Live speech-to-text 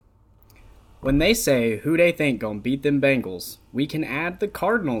When they say who they think gonna beat them Bengals, we can add the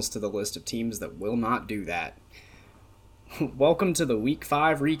Cardinals to the list of teams that will not do that. Welcome to the Week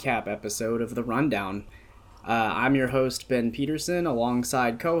 5 recap episode of The Rundown. I'm your host, Ben Peterson,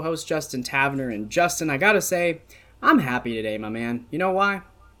 alongside co-host Justin Tavener. And Justin, I gotta say, I'm happy today, my man. You know why?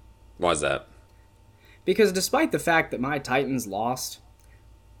 Why's that? Because despite the fact that my Titans lost,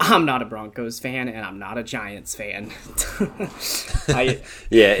 I'm not a Broncos fan and I'm not a Giants fan.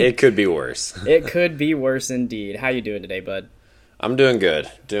 Yeah, it could be worse. It could be worse indeed. How you doing today, bud? I'm doing good.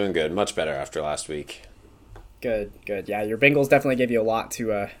 Much better after last week. Good. Yeah, your Bengals definitely gave you a lot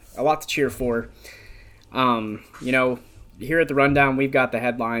to cheer for. Here at the Rundown, we've got the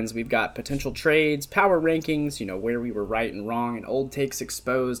headlines, we've got potential trades, power rankings, where we were right and wrong, and old takes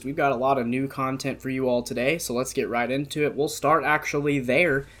exposed. We've got a lot of new content for you all today, so let's get right into it. We'll start actually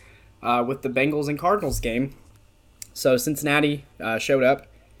there with the Bengals and Cardinals game. So Cincinnati showed up.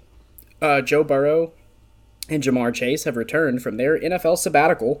 Joe Burrow and Ja'Marr Chase have returned from their NFL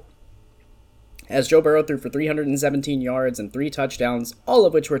sabbatical, as Joe Burrow threw for 317 yards and 3 touchdowns, all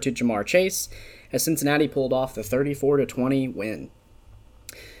of which were to Ja'Marr Chase, as Cincinnati pulled off the 34-20 win.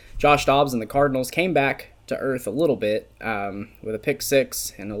 Josh Dobbs and the Cardinals came back to earth a little bit with a pick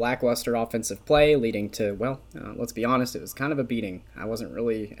 6 and a lackluster offensive play, leading to, let's be honest, it was kind of a beating. I wasn't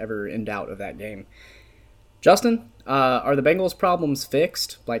really ever in doubt of that game. Justin, are the Bengals' problems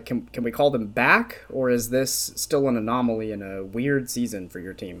fixed? Like, can we call them back, or is this still an anomaly in a weird season for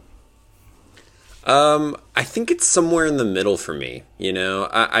your team? I think it's somewhere in the middle for me.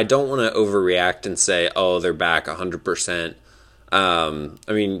 I don't want to overreact and say, oh, they're back 100%.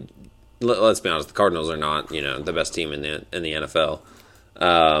 Let's be honest, the Cardinals are not, the best team in the NFL.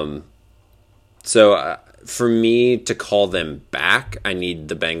 So for me to call them back, I need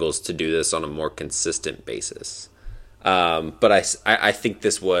the Bengals to do this on a more consistent basis. But I think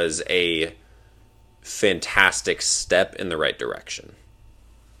this was a fantastic step in the right direction.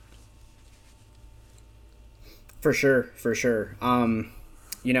 For sure.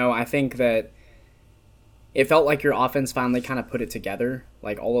 I think that it felt like your offense finally kind of put it together.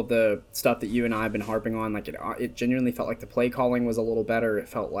 Like all of the stuff that you and I have been harping on, like it genuinely felt like the play calling was a little better. It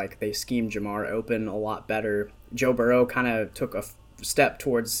felt like they schemed Ja'Marr open a lot better. Joe Burrow kind of took a step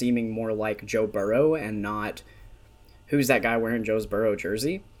towards seeming more like Joe Burrow and not, who's that guy wearing Joe Burrow's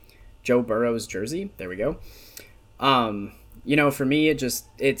jersey? Joe Burrow's jersey. There we go. For me,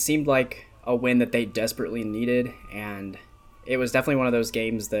 it seemed like a win that they desperately needed, and it was definitely one of those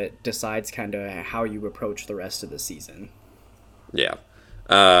games that decides kind of how you approach the rest of the season. Yeah.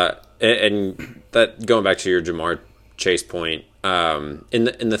 And that, going back to your Ja'Marr Chase point,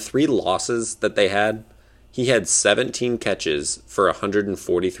 in the 3 losses that they had, he had 17 catches for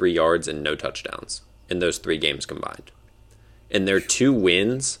 143 yards and no touchdowns in those 3 games combined. In their 2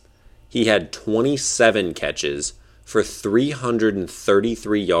 wins, he had 27 catches for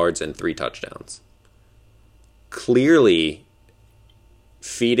 333 yards and 3 touchdowns. Clearly,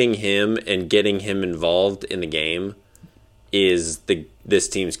 feeding him and getting him involved in the game is this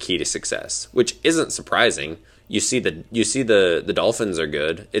team's key to success, which isn't surprising. You see the Dolphins are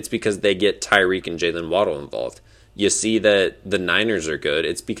good. It's because they get Tyreek and Jalen Waddle involved. You see that the Niners are good.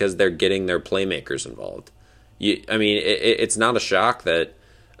 It's because they're getting their playmakers involved. It's not a shock that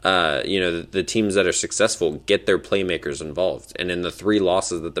the teams that are successful get their playmakers involved. And in the 3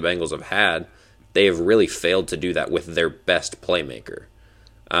 losses that the Bengals have had, they have really failed to do that with their best playmaker.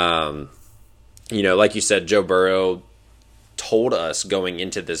 Like you said, Joe Burrow told us going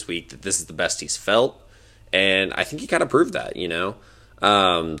into this week that this is the best he's felt. And I think he kind of proved that,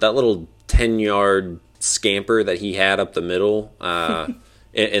 that little 10-yard scamper that he had up the middle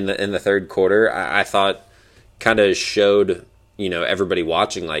in the third quarter, I thought kind of showed everybody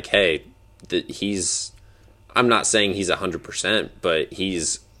watching, like, hey, I'm not saying he's 100%, but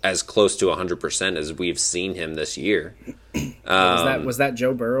he's as close to 100% as we've seen him this year. Was that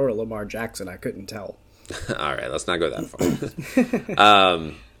Joe Burrow or Lamar Jackson? I couldn't tell. All right, let's not go that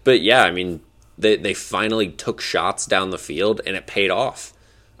far. But yeah, they finally took shots down the field, and it paid off.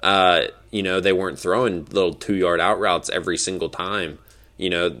 They weren't throwing little 2-yard out routes every single time.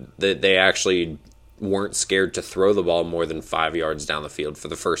 They actually weren't scared to throw the ball more than 5 yards down the field for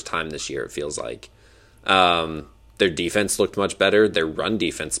the first time this year, it feels like. Their defense looked much better. Their run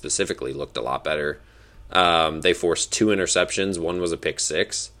defense specifically looked a lot better. They forced 2 interceptions. 1 was a pick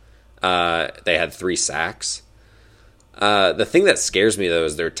 6. They had 3 sacks. The thing that scares me, though,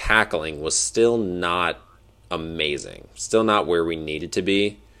 is their tackling was still not amazing. Still not where we needed to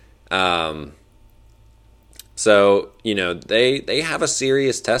be. So, they have a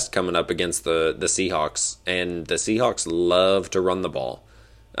serious test coming up against the Seahawks, and the Seahawks love to run the ball.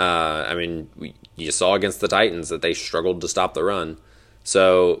 I mean, you saw against the Titans that they struggled to stop the run.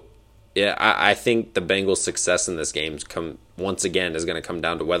 So, yeah, I think the Bengals' success in this game once again is going to come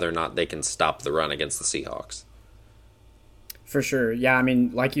down to whether or not they can stop the run against the Seahawks. For sure. Yeah, I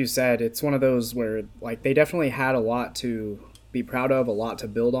mean, like you said, it's one of those where like they definitely had a lot to be proud of, a lot to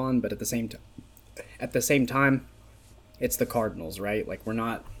build on, but at the same time, it's the Cardinals, right? Like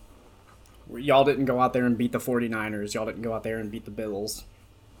y'all didn't go out there and beat the 49ers, y'all didn't go out there and beat the Bills.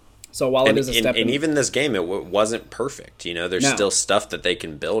 So while it is a step, and even this game, it wasn't perfect. There's still stuff that they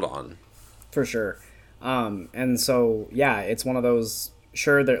can build on. For sure. And so, yeah, it's one of those,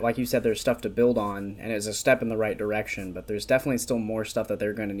 sure, like you said, there's stuff to build on, and it's a step in the right direction, but there's definitely still more stuff that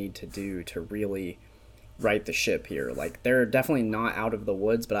they're going to need to do to really right the ship here. Like, they're definitely not out of the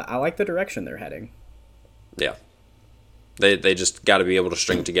woods, but I like the direction they're heading. Yeah. They just got to be able to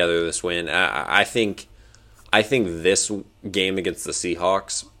string together this win. I think this game against the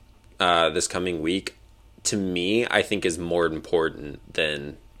Seahawks this coming week, to me, I think is more important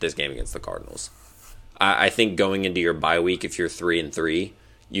than this game against the Cardinals. I think going into your bye week, if you're 3-3,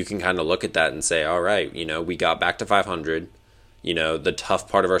 you can kind of look at that and say, all right, we got back to 500. The tough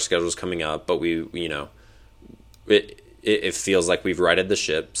part of our schedule is coming up, but it feels like we've righted the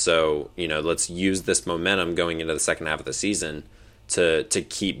ship. So, let's use this momentum going into the second half of the season to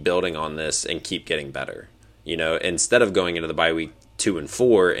keep building on this and keep getting better. Instead of going into the bye week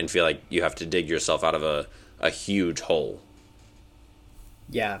 2-4 and feel like you have to dig yourself out of a huge hole.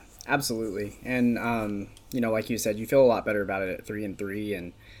 Yeah, absolutely. And, like you said, you feel a lot better about it at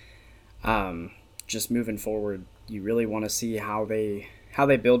 3-3, and just moving forward, you really want to see how they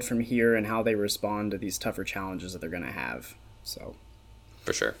build from here and how they respond to these tougher challenges that they're going to have. So,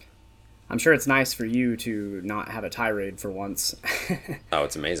 for sure. I'm sure it's nice for you to not have a tirade for once. Oh,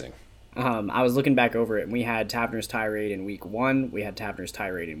 it's amazing. I was looking back over it, and we had Tavener's tirade in week 1. We had Tavener's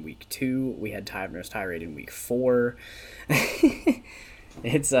tirade in week 2. We had Tavener's tirade in week 4.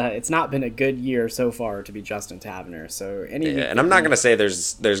 It's not been a good year so far to be Justin Tavener. So and I'm not going to say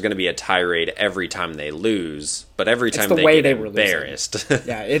there's going to be a tirade every time they lose, but every time they get embarrassed.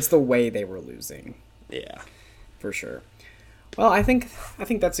 Yeah, it's the way they were losing. Yeah, for sure. Well, I think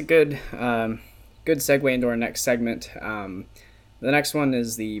that's a good segue into our next segment. The next one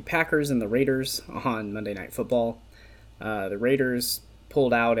is the Packers and the Raiders on Monday Night Football. The Raiders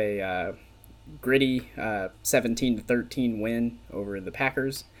pulled out a gritty 17-13 win over the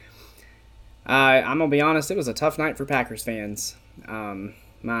Packers. I'm going to be honest, it was a tough night for Packers fans.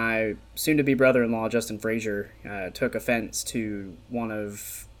 My soon-to-be brother-in-law, Justin Frazier, took offense to one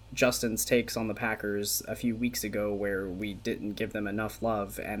of Justin's takes on the Packers a few weeks ago where we didn't give them enough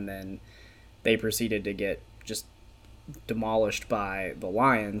love, and then they proceeded to get just demolished by the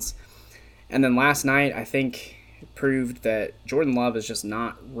Lions. And then last night, I think, proved that Jordan Love is just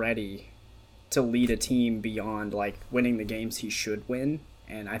not ready to lead a team beyond like winning the games he should win.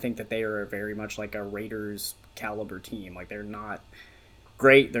 And I think that they are very much like a Raiders caliber team. Like, they're not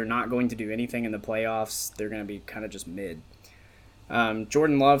great. They're not going to do anything in the playoffs. They're going to be kind of just mid.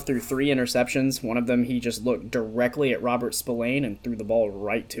 Jordan Love threw 3 interceptions. One of them, he just looked directly at Robert Spillane and threw the ball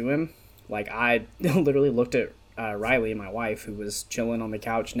right to him. Like, I literally looked at Riley, my wife, who was chilling on the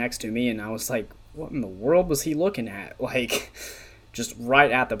couch next to me, and I was like, what in the world was he looking at? Like, just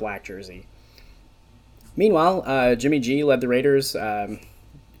right at the black jersey. Meanwhile, Jimmy G led the Raiders.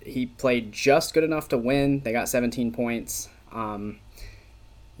 He played just good enough to win. They got 17 points. Not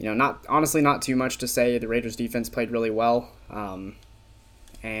too much to say. The Raiders defense played really well.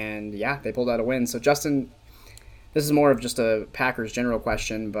 And yeah, they pulled out a win. So Justin, this is more of just a Packers general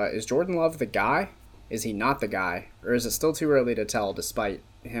question, but is Jordan Love the guy? Is he not the guy? Or is it still too early to tell despite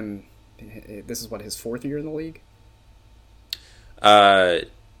him? This is what, his 4th year in the league?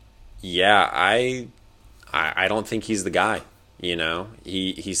 Yeah, I don't think he's the guy.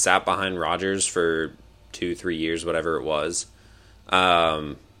 He sat behind Rodgers for 2-3 years, whatever it was.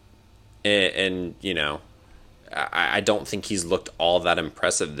 I don't think he's looked all that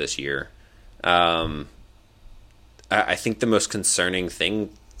impressive this year. I think the most concerning thing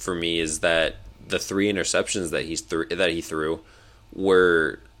for me is that the 3 interceptions that he threw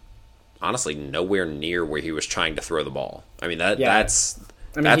were honestly nowhere near where he was trying to throw the ball. I mean, that's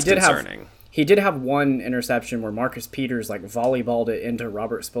concerning. He did have one interception where Marcus Peters volleyballed it into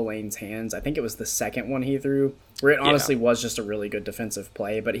Robert Spillane's hands. I think it was the second one he threw, where it honestly was just a really good defensive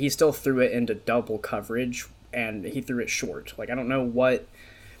play, but he still threw it into double coverage and he threw it short. I don't know what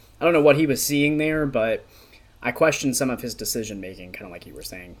he was seeing there, but I question some of his decision making, kind of like you were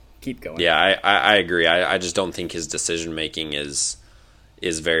saying. Keep going. Yeah, I agree. I just don't think his decision making is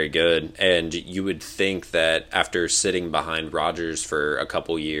is very good. And you would think that after sitting behind Rodgers for a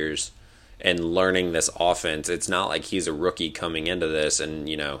couple years and learning this offense, it's not like he's a rookie coming into this and,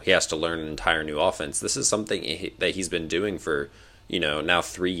 he has to learn an entire new offense. This is something that he's been doing for, now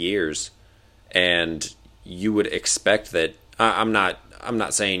 3 years. And you would expect that. I'm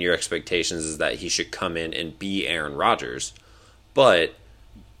not saying your expectations is that he should come in and be Aaron Rodgers, but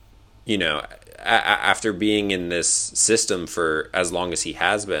after being in this system for as long as he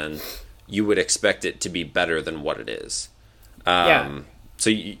has been, you would expect it to be better than what it is.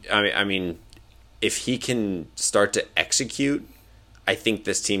 So I mean, if he can start to execute, I think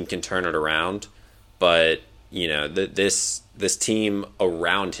this team can turn it around. But this team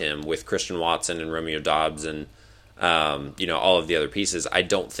around him with Christian Watson and Romeo Doubs and all of the other pieces, I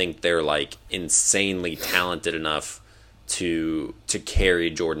don't think they're like insanely talented enough to carry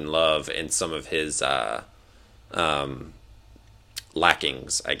Jordan Love and some of his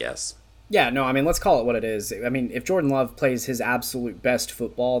lackings, I guess. Yeah, no, I mean, let's call it what it is. I mean, if Jordan Love plays his absolute best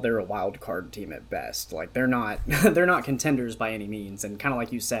football, they're a wild card team at best. Like, they're not they're not contenders by any means. And kind of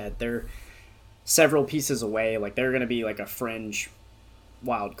like you said, they're several pieces away. Like, they're going to be like a fringe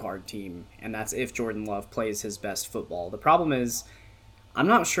wild card team, and that's if Jordan Love plays his best football. The problem is, I'm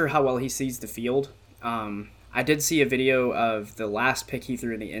not sure how well he sees the field. I did see a video of the last pick he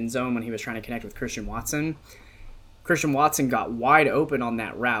threw in the end zone when he was trying to connect with Christian Watson. Christian Watson got wide open on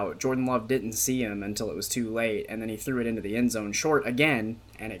that route. Jordan Love didn't see him until it was too late, and then he threw it into the end zone short again,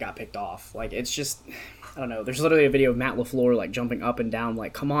 and it got picked off. Like, it's just, I don't know. There's literally a video of Matt LaFleur, like, jumping up and down,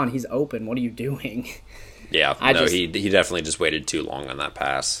 like, come on, he's open. What are you doing? Yeah, he definitely just waited too long on that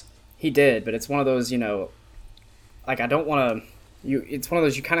pass. He did, but it's one of those, like, I don't want to... It's one of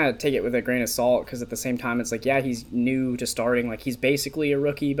those, you kind of take it with a grain of salt, because at the same time, it's like, yeah, he's new to starting. Like, he's basically a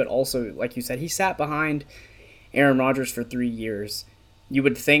rookie, but also, like you said, he sat behind Aaron Rodgers for 3 years. You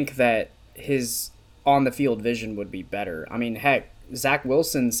would think that his on-the-field vision would be better. I mean, heck, Zach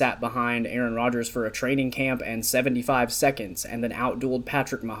Wilson sat behind Aaron Rodgers for a training camp and 75 seconds, and then outdueled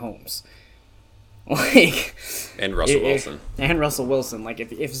Patrick Mahomes. Like, and Russell Wilson. And Russell Wilson. Like,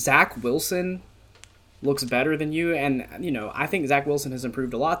 if Zach Wilson looks better than you, and, I think Zach Wilson has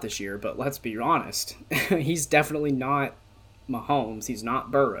improved a lot this year, but let's be honest. He's definitely not Mahomes. He's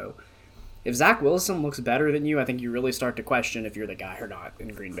not Burrow. If Zach Wilson looks better than you, I think you really start to question if you're the guy or not in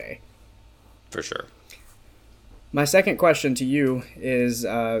Green Bay. For sure. My second question to you is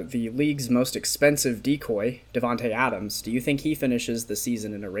the league's most expensive decoy, Davante Adams. Do you think he finishes the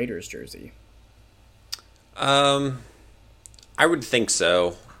season in a Raiders jersey? I would think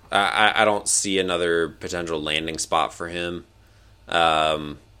so. I don't see another potential landing spot for him.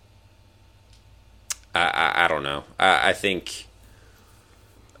 I don't know. I think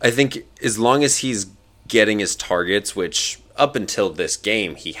as long as he's getting his targets, which up until this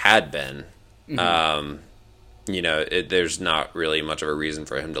game he had been, there's not really much of a reason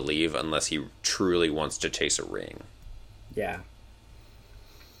for him to leave unless he truly wants to chase a ring. Yeah.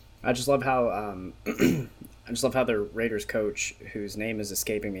 I just love how the Raiders coach, whose name is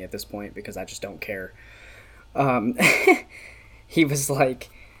escaping me at this point because I just don't care, he was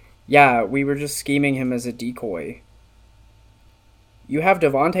like, yeah, we were just scheming him as a decoy. You have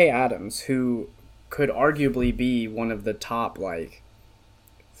Davante Adams, who could arguably be one of the top,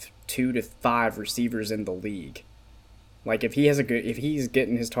 2 to 5 receivers in the league. Like, if he's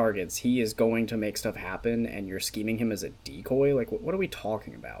getting his targets, he is going to make stuff happen, and you're scheming him as a decoy? Like, what are we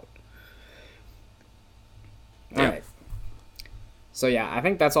talking about? All right. So, yeah, I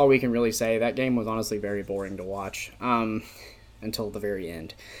think that's all we can really say. That game was honestly very boring to watch until the very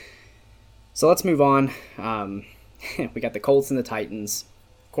end. So let's move on. We got the Colts and the Titans.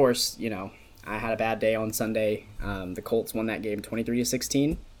 Of course, I had a bad day on Sunday. The Colts won that game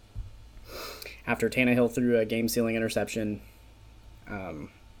 23-16 after Tannehill threw a game-sealing interception.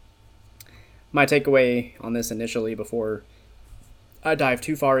 My takeaway on this initially, before I dive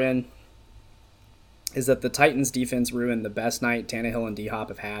too far in, is that the Titans defense ruined the best night Tannehill and D-Hop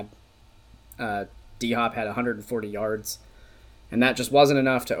have had. D-Hop had 140 yards, and that just wasn't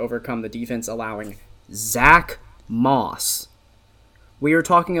enough to overcome the defense allowing Zach Moss. We are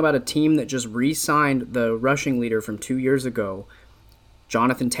talking about a team that just re-signed the rushing leader from 2 years ago,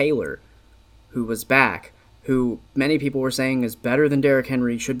 Jonathan Taylor, who was back, who many people were saying is better than Derrick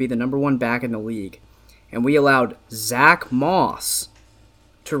Henry, should be the number 1 back in the league. And we allowed Zach Moss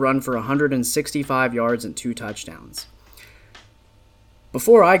to run for 165 yards and 2 touchdowns.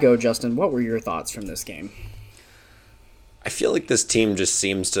 Before I go, Justin, what were your thoughts from this game? I feel like this team just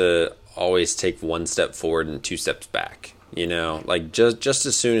seems to always take 1 step forward and 2 steps back. Like just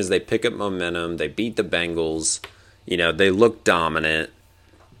as soon as they pick up momentum, they beat the Bengals, they look dominant.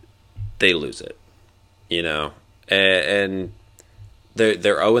 they lose it. You know, and they're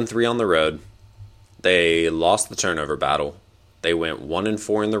 0-3 on the road. They lost the turnover battle. They went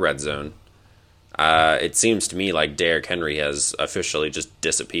 1-4 in the red zone. It seems to me like Derrick Henry has officially just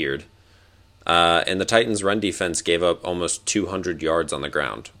disappeared. And the Titans' run defense gave up almost 200 yards on the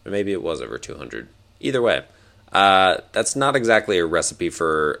ground. Maybe it was over 200. Either way, that's not exactly a recipe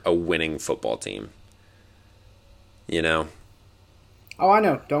for a winning football team. You know? Oh, I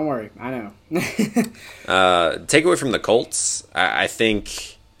know. Don't worry. I know. Takeaway from the Colts, I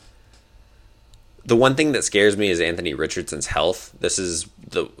think the one thing that scares me is Anthony Richardson's health. This is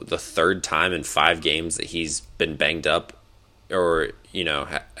the third time in 5 games that he's been banged up or, you know,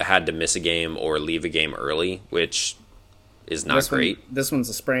 had to miss a game or leave a game early, which is not great. This one's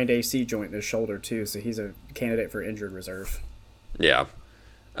a sprained AC joint in his shoulder, too, so he's a candidate for injured reserve. Yeah.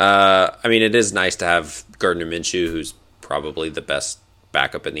 I mean, it is nice to have Gardner Minshew, who's probably the best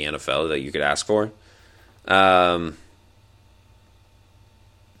backup in the NFL that you could ask for.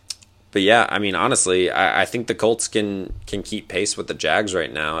 But yeah, I mean, honestly, I think the Colts can keep pace with the Jags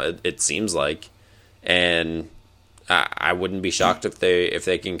right now. It seems like, and I wouldn't be shocked if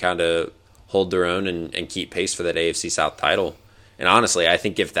they can kind of hold their own and keep pace for that AFC South title. And honestly, I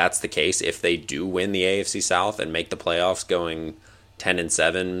think if that's the case, if they do win the AFC South and make the playoffs, going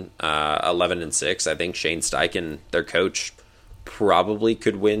 10-7, 11-6, I think Shane Steichen, their coach, probably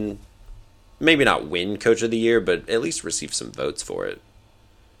could win. Maybe not win Coach of the Year, but at least receive some votes for it.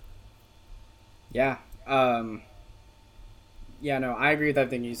 Yeah. Yeah, no, I agree with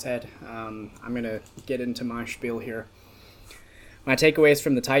everything you said. I'm going to get into my spiel here. My takeaways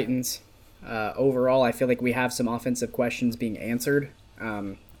from the Titans. Overall, I feel like we have some offensive questions being answered.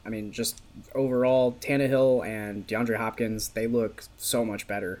 I mean, just overall, Tannehill and DeAndre Hopkins, they look so much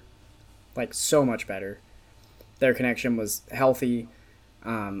better. Like, so much better. Their connection was healthy.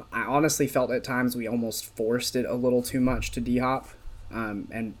 I honestly felt at times we almost forced it a little too much to D-Hop.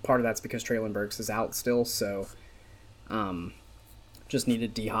 And part of that's because Treylon Burks is out still, so just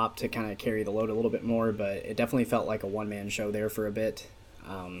needed D-Hop to kind of carry the load a little bit more, but it definitely felt like a one-man show there for a bit.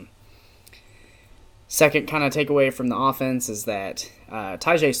 Second kind of takeaway from the offense is that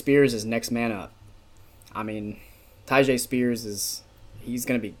Tyjae Spears is next man up. I mean, Tyjae Spears he's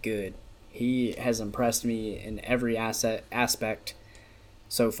going to be good. He has impressed me in every aspect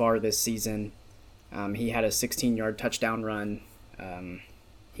so far this season. He had a 16-yard touchdown run.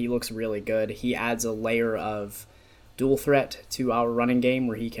 He looks really good. He adds a layer of dual threat to our running game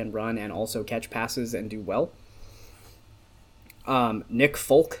where he can run and also catch passes and do well. Nick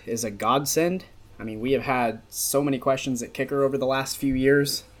Folk is a godsend. I mean, we have had so many questions at kicker over the last few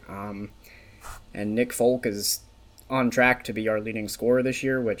years. And Nick Folk is on track to be our leading scorer this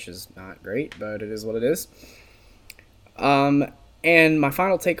year, which is not great, but it is what it is. And my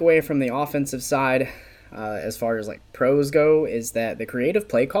final takeaway from the offensive side, as far as like pros go, is that the creative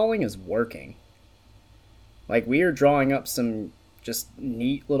play calling is working. Like, we are drawing up some just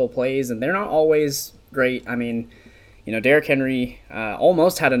neat little plays, and they're not always great. I mean, you know, Derrick Henry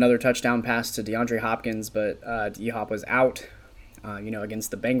almost had another touchdown pass to DeAndre Hopkins, but D-Hop was out. You know,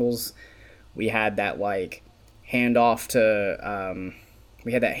 against the Bengals, we had that like handoff to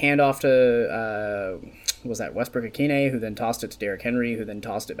was that Westbrook Akine, who then tossed it to Derrick Henry, who then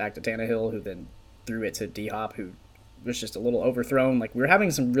tossed it back to Tannehill, who then threw it to D-Hop, who was just a little overthrown. Like, we're having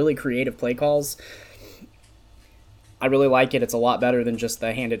some really creative play calls. I really like it. It's a lot better than just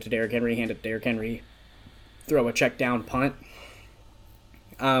the hand it to Derrick Henry, throw a check down punt.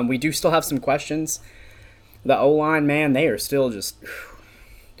 We do still have some questions. The O-line, man, they are still just,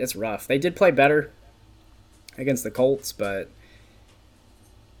 it's rough. They did play better against the Colts, but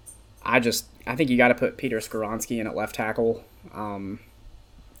I think you got to put Peter Skoronski in at left tackle.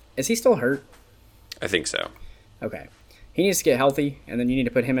 Is he still hurt? I think so. Okay. He needs to get healthy, and then you need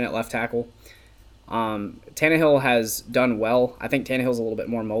to put him in at left tackle. Tannehill has done well. I think Tannehill's a little bit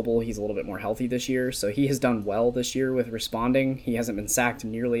more mobile. He's a little bit more healthy this year, so he has done well this year with responding. He hasn't been sacked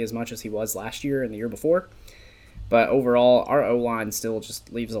nearly as much as he was last year and the year before. But overall, our O-line still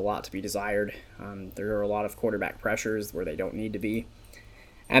just leaves a lot to be desired. There are a lot of quarterback pressures where they don't need to be.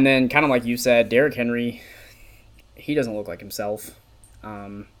 And then, kind of like you said, Derrick Henry, he doesn't look like himself.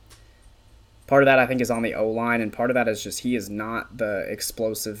 Part of that, I think, is on the O-line, and part of that is just he is not the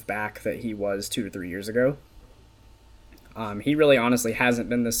explosive back that he was 2 to 3 years ago. He really honestly hasn't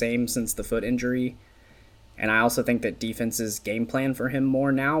been the same since the foot injury, and I also think that defenses game plan for him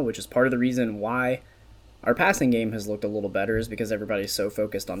more now, which is part of the reason why our passing game has looked a little better, is because everybody's so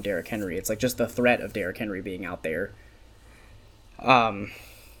focused on Derrick Henry. It's like just the threat of Derrick Henry being out there.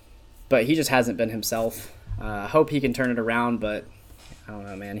 But he just hasn't been himself. I hope he can turn it around, but don't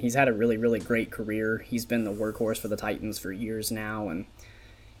know, man. He's had a really, really great career. He's been the workhorse for the Titans for years now, and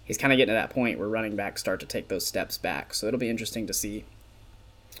he's kind of getting to that point where running backs start to take those steps back. So it'll be interesting to see.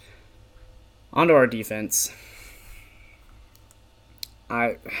 On to our defense.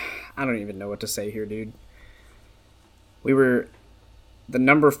 I don't even know what to say here, dude. We were the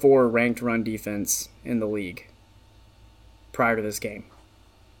number 4 ranked run defense in the league prior to this game.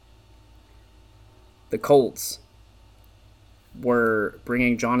 The Colts were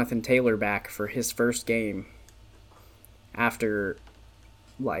bringing Jonathan Taylor back for his first game after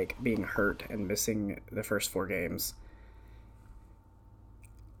being hurt and missing the first 4 games.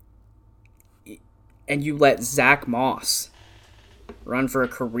 And you let Zach Moss run for a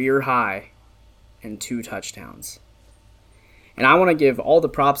career high and 2 touchdowns. And I want to give all the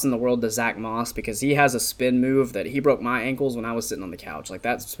props in the world to Zach Moss because he has a spin move that he broke my ankles when I was sitting on the couch.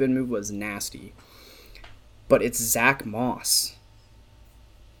 That spin move was nasty. But it's Zach Moss.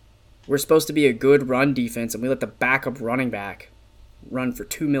 We're supposed to be a good run defense, and we let the backup running back run for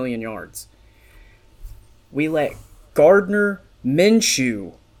 2 million yards. We let Gardner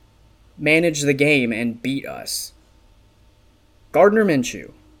Minshew manage the game and beat us. Gardner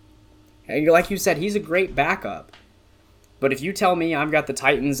Minshew. And like you said, he's a great backup. But if you tell me I've got the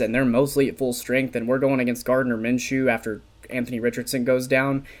Titans and they're mostly at full strength and we're going against Gardner Minshew after Anthony Richardson goes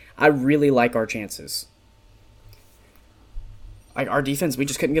down, I really like our chances. Our defense, we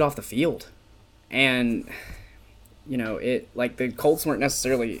just couldn't get off the field. And, the Colts weren't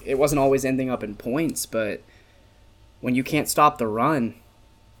necessarily, it wasn't always ending up in points, but when you can't stop the run,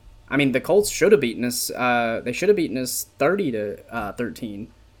 the Colts should have beaten us. They should have beaten us 30-13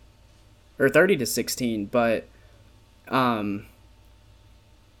 or 30-16, but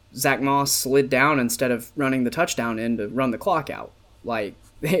Zach Moss slid down instead of running the touchdown in to run the clock out.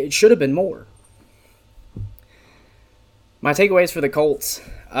 It should have been more. My takeaways for the Colts,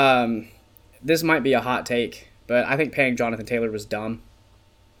 this might be a hot take, but I think paying Jonathan Taylor was dumb.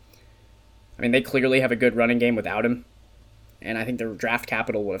 They clearly have a good running game without him, and I think their draft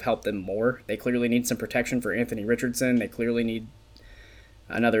capital would have helped them more. They clearly need some protection for Anthony Richardson. They clearly need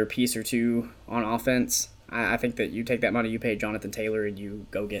another piece or two on offense. I think that you take that money you pay Jonathan Taylor and you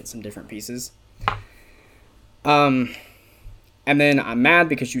go get some different pieces. And then I'm mad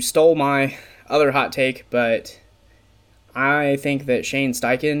because you stole my other hot take, but I think that Shane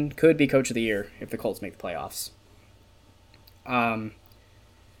Steichen could be Coach of the Year if the Colts make the playoffs.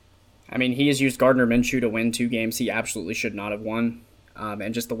 He has used Gardner Minshew to win 2 games he absolutely should not have won.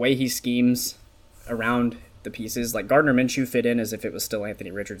 And just the way he schemes around the pieces, Gardner Minshew fit in as if it was still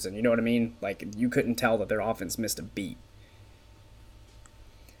Anthony Richardson. You know what I mean? You couldn't tell that their offense missed a beat.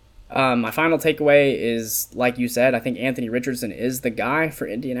 My final takeaway is, like you said, I think Anthony Richardson is the guy for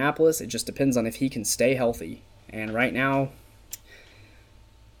Indianapolis. It just depends on if he can stay healthy. And right now,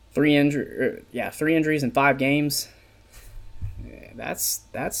 3 injuries in 5 games. That's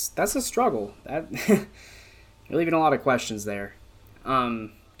a struggle. You're leaving a lot of questions there.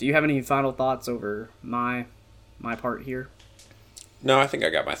 Do you have any final thoughts over my part here? No, I think I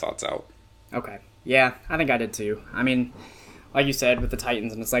got my thoughts out. Okay. Yeah, I think I did too. Like you said, with the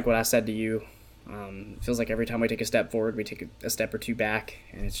Titans, and it's like what I said to you, it feels like every time we take a step forward, we take a step or 2 back,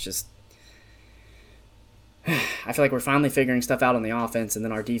 and it's just... I feel like we're finally figuring stuff out on the offense, and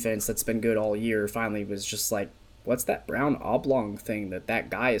then our defense that's been good all year finally was just what's that brown oblong thing that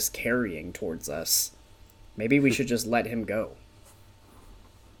guy is carrying towards us? Maybe we should just let him go.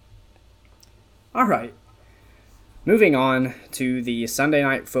 All right. Moving on to the Sunday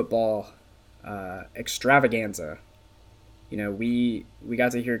Night Football extravaganza. We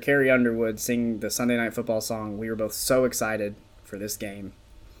got to hear Carrie Underwood sing the Sunday Night Football song. We were both so excited for this game.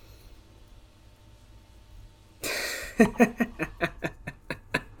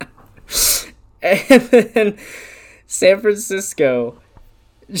 And then San Francisco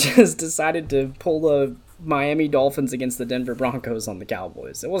just decided to pull the Miami Dolphins against the Denver Broncos on the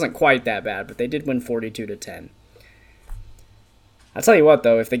Cowboys. It wasn't quite that bad, but they did win 42-10. I'll tell you what,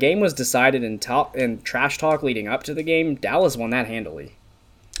 though, if the game was decided in trash talk leading up to the game, Dallas won that handily.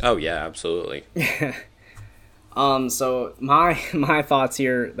 Oh, yeah, absolutely. So my thoughts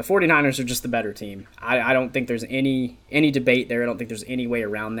here, the 49ers are just the better team. I don't think there's any debate there. I don't think there's any way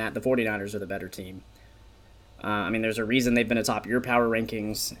around that. The 49ers are the better team. There's a reason they've been atop your power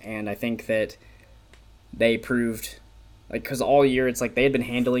rankings, and I think that they proved, because all year it's they had been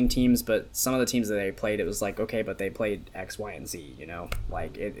handling teams, but some of the teams that they played, it was okay, but they played X, Y, and Z,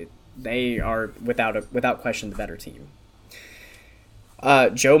 they are without question the better team.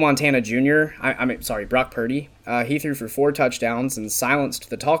 Joe Montana Jr., Brock Purdy, he threw for 4 touchdowns and silenced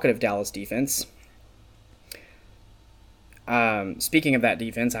the talkative Dallas defense. Speaking of that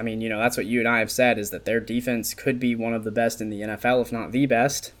defense, I mean, that's what you and I have said, is that their defense could be one of the best in the NFL, if not the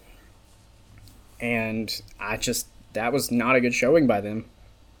best. And that was not a good showing by them.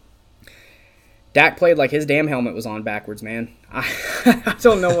 Dak played like his damn helmet was on backwards, man. I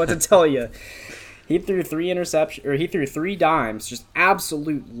don't know what to tell you. He threw three dimes, just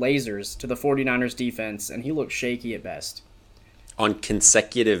absolute lasers to the 49ers defense, and he looked shaky at best. On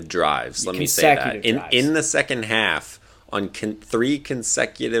consecutive drives, let me say that. In the second half, on 3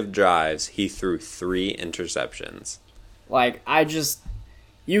 consecutive drives, he threw 3 interceptions. Like,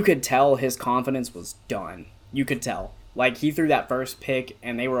 you could tell his confidence was done. You could tell. Like, he threw that first pick,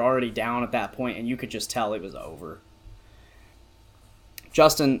 and they were already down at that point, and you could just tell it was over.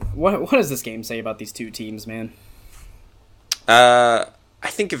 Justin, what does this game say about these two teams, man? I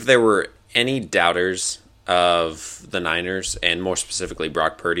think if there were any doubters of the Niners, and more specifically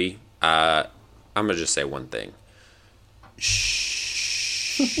Brock Purdy, I'm going to just say one thing.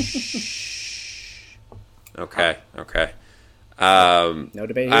 Shh. Okay. No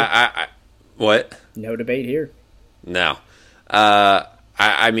debate here. What? No debate here. No.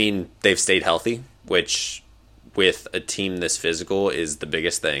 I mean, they've stayed healthy, which with a team this physical is the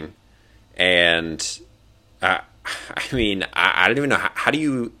biggest thing. And I mean, I don't even know. How do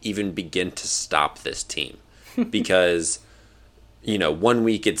you even begin to stop this team? Because, 1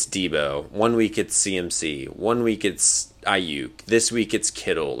 week it's Debo, 1 week it's CMC, 1 week it's Ayuk, this week it's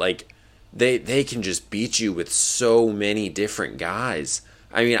Kittle. Like, they can just beat you with so many different guys.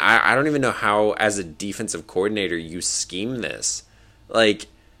 I mean, I don't even know how, as a defensive coordinator, you scheme this. Like,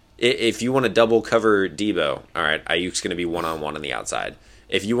 if you want to double cover Debo, all right, Ayuk's going to be one-on-one on the outside.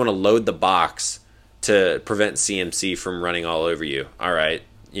 If you want to load the box to prevent CMC from running all over you, all right,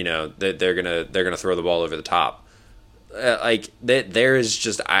 they're gonna throw the ball over the top. There is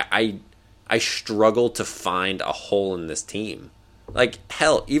just I struggle to find a hole in this team. Like,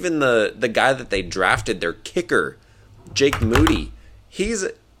 hell, even the guy that they drafted, their kicker, Jake Moody, he's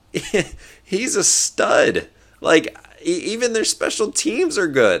a stud. Like, even their special teams are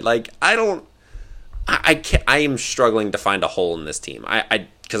good. Like, I am struggling to find a hole in this team.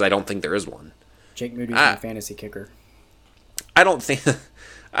 Because I don't think there is one. Jake Moody's my fantasy kicker. I don't think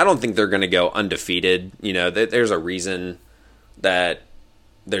they're going to go undefeated. There's a reason that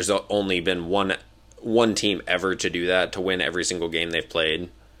there's only been one team ever to do that, to win every single game they've played.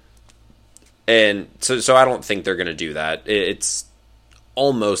 And so I don't think they're going to do that. It's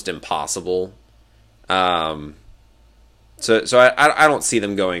almost impossible. So I don't see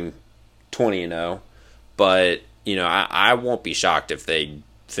them going 20-0, but I won't be shocked if they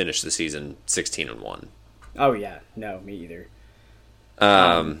finish the season 16-1. Oh yeah, no, me either.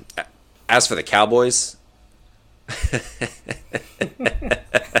 As for the Cowboys,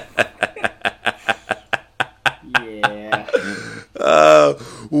 yeah.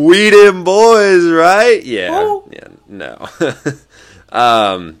 We them boys, right? Yeah. Oh. Yeah. No.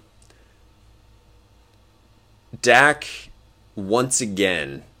 Dak, once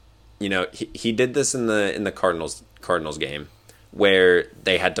again, he did this in the Cardinals game, where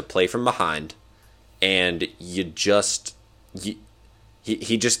they had to play from behind, and he just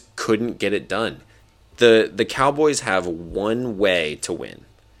couldn't get it done. The Cowboys have one way to win,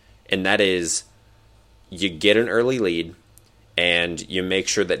 and that is you get an early lead, and you make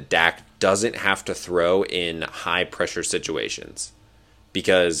sure that Dak doesn't have to throw in high pressure situations,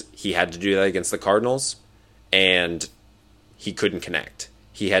 because he had to do that against the Cardinals, and he couldn't connect.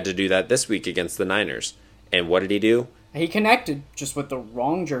 He had to do that this week against the Niners, and what did he do? He connected, just with the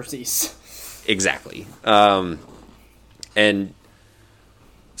wrong jerseys. Exactly. And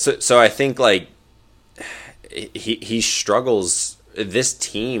so I think, like, he struggles. This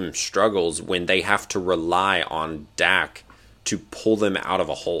team struggles when they have to rely on Dak to pull them out of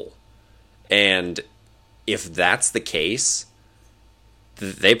a hole. And if that's the case,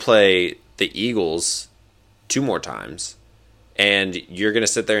 they play the Eagles 2 more times, and you're going to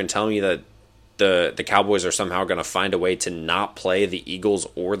sit there and tell me that the Cowboys are somehow going to find a way to not play the Eagles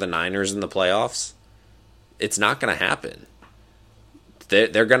or the Niners in the playoffs? It's not going to happen.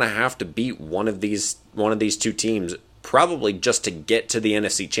 They're going to have to beat one of these 2 teams, probably just to get to the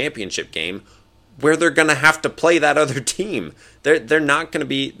NFC Championship game, where they're going to have to play that other team. They're not going to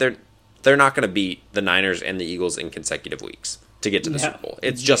beat the Niners and the Eagles in consecutive weeks to get to the Super Bowl.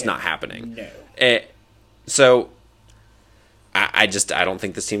 It's just not happening. No. So I don't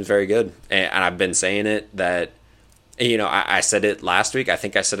think this team's very good, and I've been saying it that. I said it last week. I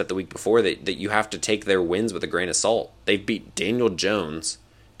think I said it the week before that you have to take their wins with a grain of salt. They beat Daniel Jones,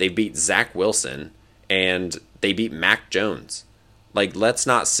 they beat Zach Wilson, and they beat Mac Jones. Like, let's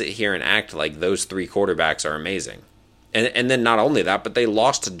not sit here and act like those 3 quarterbacks are amazing. And then not only that, but they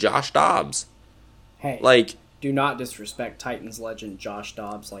lost to Josh Dobbs. Hey, Like, do not disrespect Titans legend Josh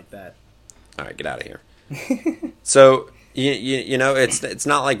Dobbs like that. all right, get out of here. So, you know, it's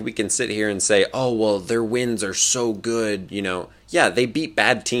not like we can sit here and say, oh, well, their wins are so good. You know, yeah, they beat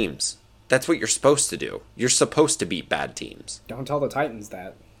bad teams. That's what you're supposed to do. You're supposed to beat bad teams. Don't tell the Titans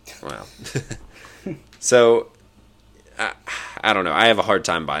that. Wow. So, I don't know. I have a hard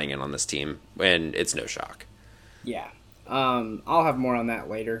time buying in on this team, and it's no shock. Yeah. I'll have more on that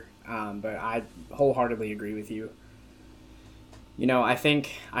later, but I wholeheartedly agree with you. You know, I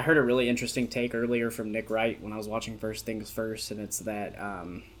think I heard a really interesting take earlier from Nick Wright when I was watching First Things First, and it's that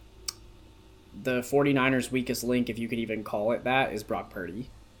the 49ers' weakest link, if you could even call it that, is Brock Purdy.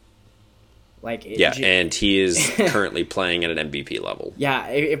 And he is currently playing at an MVP level. Yeah,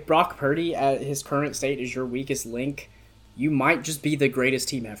 if Brock Purdy at his current state is your weakest link, you might just be the greatest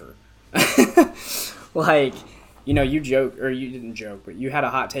team ever. Like, you know, you didn't joke, but you had a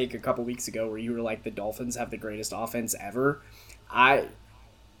hot take a couple weeks ago where you were like, the Dolphins have the greatest offense ever. I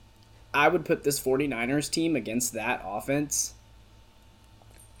would put this 49ers team against that offense,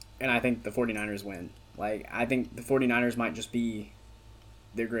 and I think the 49ers win. Like, I think the 49ers might just be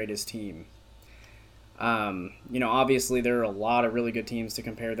their greatest team. You know, obviously there are a lot of really good teams to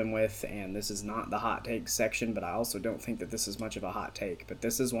compare them with, and this is not the hot take section, but I also don't think that this is much of a hot take. But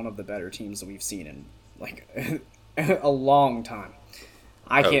this is one of the better teams that we've seen in, like, a long time.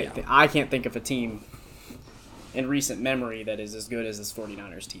 I can't think of a team in recent memory that is as good as this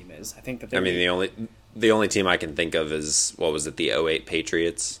 49ers team is. I think that the only team I can think of is, what was it, the 08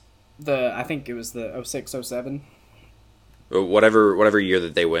 Patriots? I think it was the 06, 07. Whatever year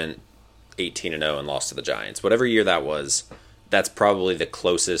that they went 18-0 and lost to the Giants. Whatever year that was, that's probably the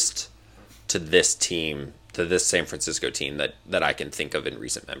closest to this team, to this San Francisco team that I can think of in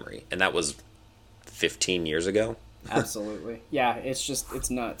recent memory. And that was 15 years ago. Absolutely. Yeah, it's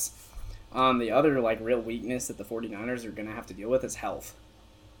nuts. The other, like, real weakness that the 49ers are going to have to deal with is health.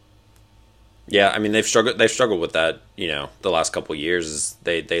 Yeah, I mean, they've struggled with that, you know, the last couple of years. Is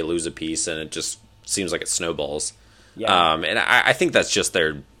they lose a piece and it just seems like it snowballs. Yeah. And I think that's just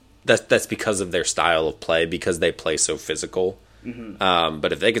that's because of their style of play, because they play so physical. Mm-hmm.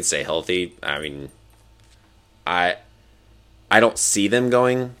 But if they could stay healthy, I mean, I don't see them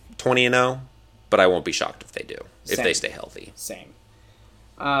going 20-0, but I won't be shocked if they do, if they stay healthy. Same.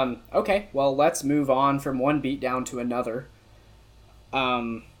 Okay, well, let's move on from one beatdown to another.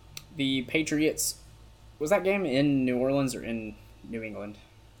 The Patriots, was that game in New Orleans or in New England?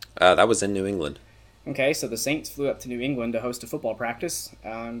 That was in New England. Okay, so the Saints flew up to New England to host a football practice.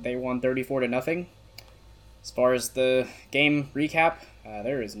 They won 34-0. As far as the game recap,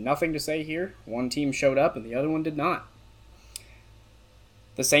 there is nothing to say here. One team showed up and the other one did not.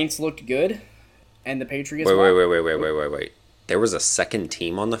 The Saints looked good, and the Patriots... Wait. There was a second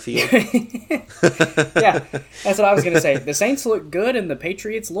team on the field? Yeah, that's what I was going to say. The Saints looked good, and the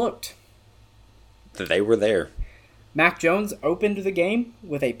Patriots looked. They were there. Mac Jones opened the game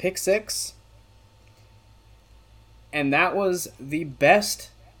with a pick six, and that was the best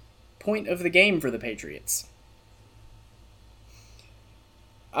point of the game for the Patriots.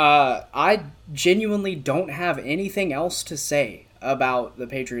 I genuinely don't have anything else to say about the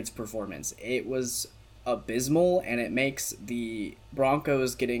Patriots' performance. It was abysmal, and it makes the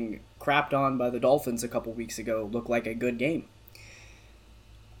Broncos getting crapped on by the Dolphins a couple weeks ago look like a good game.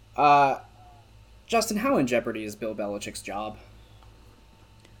 Justin, how in jeopardy is Bill Belichick's job?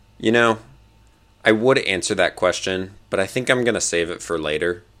 You know, I would answer that question, but I think I'm going to save it for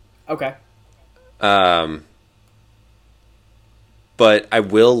later. Okay. But I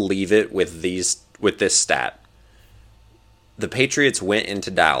will leave it with this stat. The Patriots went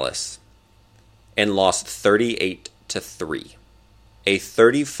into Dallas and lost 38-3. A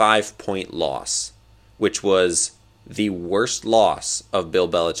 35-point loss, which was the worst loss of Bill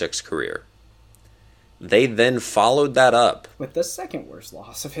Belichick's career. They then followed that up with the second worst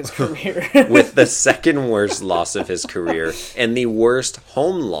loss of his career. with the second worst loss of his career and the worst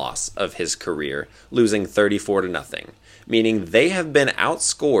home loss of his career, losing 34-0. Meaning they have been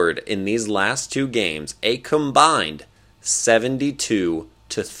outscored in these last two games a combined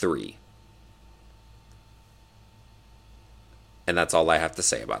 72-3. And that's all I have to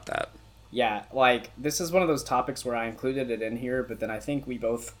say about that. Yeah, like, this is one of those topics where I included it in here, but then I think we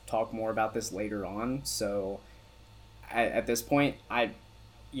both talk more about this later on. So, at this point,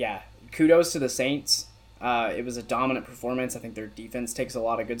 kudos to the Saints. It was a dominant performance. I think their defense takes a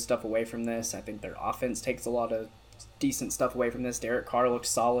lot of good stuff away from this. I think their offense takes a lot of decent stuff away from this. Derek Carr looks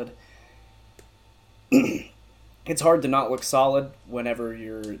solid. It's hard to not look solid whenever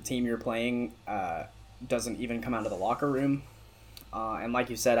your team you're playing doesn't even come out of the locker room. And like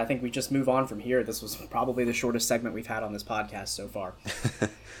you said, I think we just move on from here. This was probably the shortest segment we've had on this podcast so far.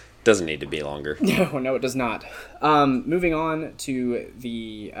 Doesn't need to be longer. No, it does not. Moving on to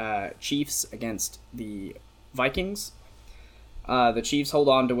the Chiefs against the Vikings. The Chiefs hold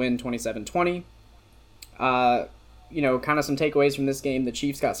on to win 27-20. Kind of some takeaways from this game. The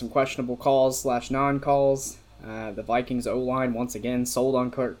Chiefs got some questionable calls / non-calls. The Vikings O-line once again sold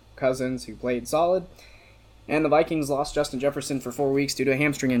on Kirk Cousins, who played solid. And the Vikings lost Justin Jefferson for 4 weeks due to a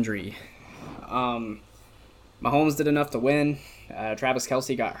hamstring injury. Mahomes did enough to win. Travis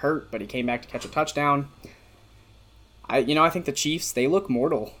Kelce got hurt, but he came back to catch a touchdown. I think the Chiefs, they look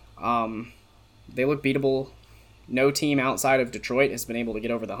mortal. They look beatable. No team outside of Detroit has been able to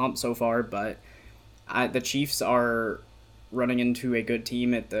get over the hump so far, but the Chiefs are running into a good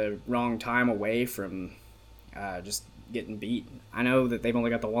team at the wrong time away from just getting beat. I know that they've only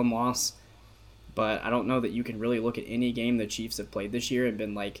got the one loss, but I don't know that you can really look at any game the Chiefs have played this year and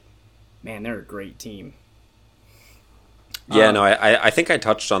been like, man, they're a great team. Yeah, no, I think I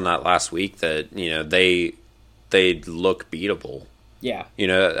touched on that last week that, they look beatable. Yeah.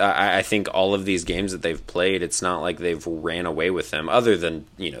 I think all of these games that they've played, it's not like they've ran away with them other than,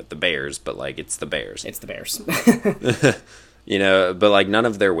 the Bears, but like it's the Bears. It's the Bears. But like none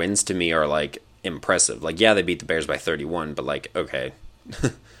of their wins to me are like impressive. Like, yeah, they beat the Bears by 31, but like, okay.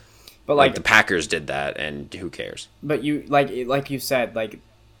 But like the Packers did that and who cares? But you like you said, like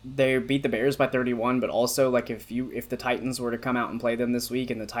they beat the Bears by 31, but also like if the Titans were to come out and play them this week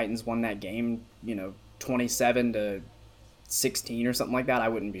and the Titans won that game, 27-16 or something like that, I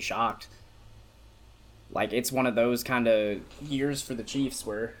wouldn't be shocked. Like, it's one of those kind of years for the Chiefs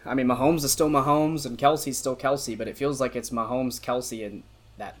where, Mahomes is still Mahomes and Kelce's still Kelce, but it feels like it's Mahomes, Kelce, and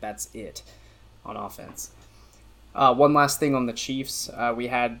that's it on offense. One last thing on the Chiefs. We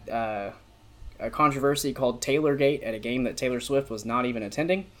had a controversy called Taylorgate at a game that Taylor Swift was not even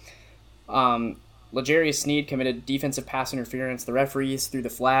attending. L'Jarius Sneed committed defensive pass interference. The referees threw the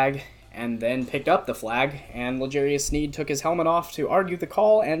flag and then picked up the flag, and L'Jarius Sneed took his helmet off to argue the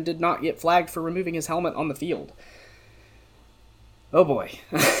call and did not get flagged for removing his helmet on the field. Oh boy.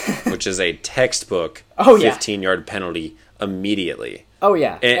 Which is a textbook 15-yard penalty immediately. Oh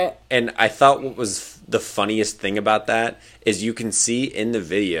yeah. And I thought what was the funniest thing about that is you can see in the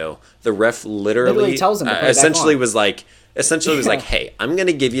video, the ref literally tells him to put essentially was like, hey, I'm going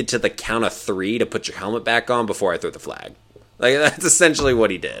to give you to the count of 3 to put your helmet back on before I throw the flag. Like, that's essentially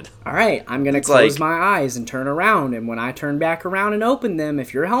what he did. All right, I'm going to close my eyes and turn around, and when I turn back around and open them,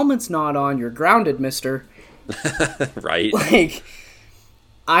 if your helmet's not on, you're grounded, mister. Right. Like,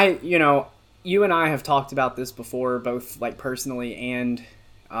 you and I have talked about this before, both, like, personally and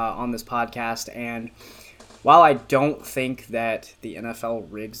on this podcast, and while I don't think that the NFL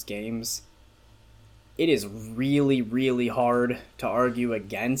rigs games, it is really, really hard to argue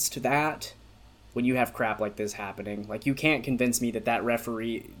against that when you have crap like this happening. Like, you can't convince me that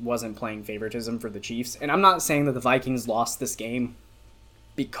referee wasn't playing favoritism for the Chiefs. And I'm not saying that the Vikings lost this game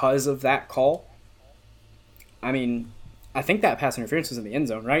because of that call. I think that pass interference was in the end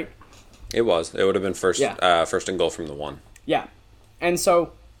zone, right? It was. It would have been first and goal from the 1. Yeah. And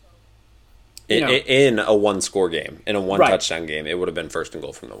so, in a one-score game, in a one-touchdown game, it would have been first and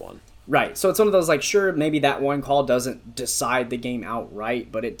goal from the 1. Right. So it's one of those, like, sure, maybe that one call doesn't decide the game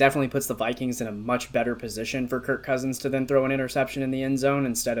outright, but it definitely puts the Vikings in a much better position for Kirk Cousins to then throw an interception in the end zone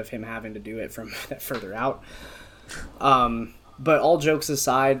instead of him having to do it from that further out. But all jokes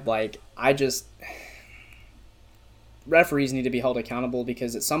aside, like, referees need to be held accountable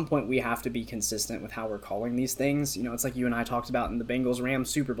because at some point we have to be consistent with how we're calling these things. It's like you and I talked about in the Bengals-Rams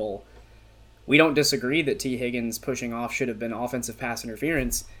Super Bowl. We don't disagree that T. Higgins pushing off should have been offensive pass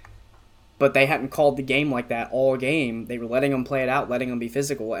interference, but they hadn't called the game like that all game. They were letting them play it out, letting them be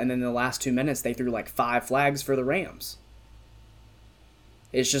physical, and then in the last 2 minutes, they threw like 5 flags for the Rams.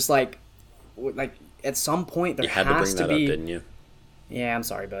 It's just like at some point there has to be... You had to bring that up, didn't you? Yeah, I'm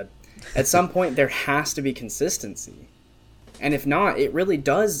sorry, bud. At some point, there has to be consistency. And if not, it really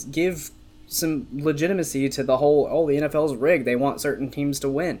does give some legitimacy to the whole, the NFL's rigged. They want certain teams to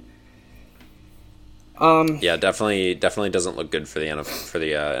win. Yeah, definitely doesn't look good for the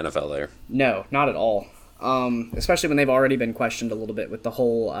NFL there. No, not at all. Especially when they've already been questioned a little bit with the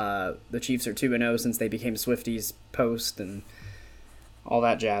whole the Chiefs are 2-0 since they became Swifties post and all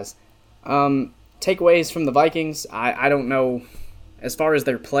that jazz. Takeaways from the Vikings, I don't know. As far as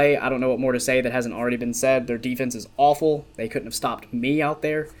their play, I don't know what more to say that hasn't already been said. Their defense is awful. They couldn't have stopped me out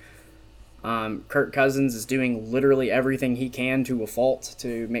there. Kirk Cousins is doing literally everything he can to a fault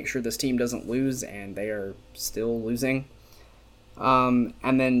to make sure this team doesn't lose, and they are still losing. And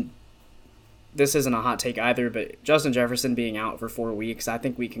then this isn't a hot take either, but Justin Jefferson being out for 4 weeks, I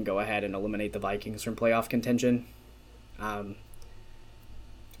think we can go ahead and eliminate the Vikings from playoff contention.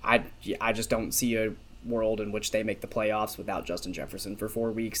 I just don't see a world in which they make the playoffs without Justin Jefferson for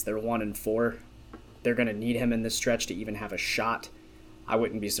 4 weeks. They're 1-4. They're going to need him in this stretch to even have a shot. I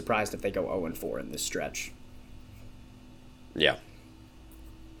wouldn't be surprised if they go 0-4 in this stretch. Yeah.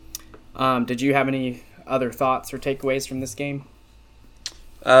 Did you have any other thoughts or takeaways from this game?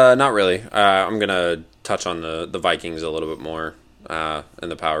 Not really. I'm going to touch on the Vikings a little bit more in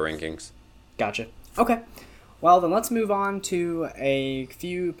the power rankings. Gotcha. Okay. Well, then let's move on to a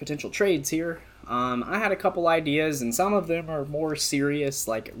few potential trades here. I had a couple ideas, and some of them are more serious,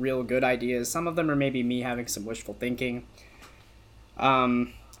 like real good ideas. Some of them are maybe me having some wishful thinking.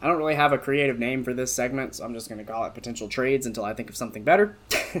 I don't really have a creative name for this segment, so I'm just going to call it potential trades until I think of something better.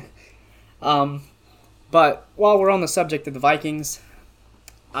 But while we're on the subject of the Vikings,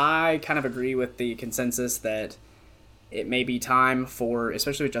 I kind of agree with the consensus that it may be time for,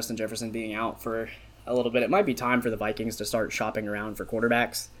 especially with Justin Jefferson being out for a little bit, it might be time for the Vikings to start shopping around for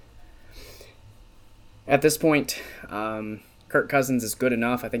quarterbacks. At this point, Kirk Cousins is good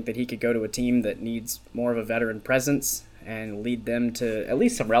enough. I think that he could go to a team that needs more of a veteran presence and lead them to at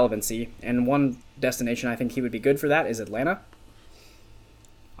least some relevancy. And one destination I think he would be good for that is Atlanta.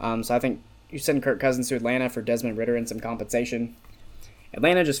 So I think you send Kirk Cousins to Atlanta for Desmond Ridder and some compensation.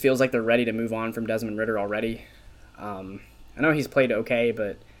 Atlanta just feels like they're ready to move on from Desmond Ridder already. I know he's played okay,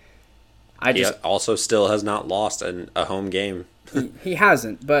 but He also still has not lost a home game. he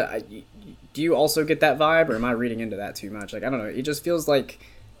hasn't, but do you also get that vibe, or am I reading into that too much? Like, I don't know. It just feels like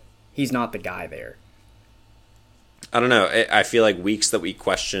he's not the guy there. I don't know. I feel like weeks that we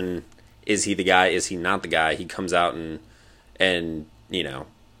question, is he the guy? Is he not the guy? He comes out and you know,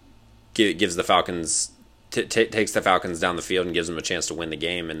 gives the Falcons takes the Falcons down the field and gives them a chance to win the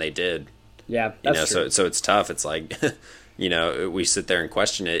game, and they did. Yeah, that's true. So it's tough. It's like, you know, we sit there and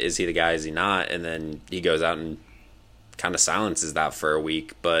question it. Is he the guy? Is he not? And then he goes out and kind of silences that for a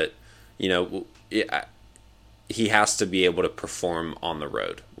week. But, you know, he has to be able to perform on the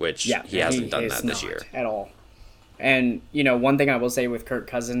road, which he hasn't done that this year at all. And, you know, one thing I will say with Kirk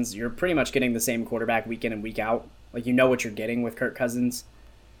Cousins, you're pretty much getting the same quarterback week in and week out. Like, you know what you're getting with Kirk Cousins.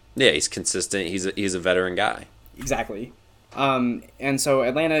 Yeah, he's consistent. He's a veteran guy. Exactly. And so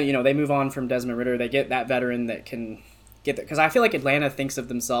Atlanta, you know, they move on from Desmond Ridder. They get that veteran that can get that. Because I feel like Atlanta thinks of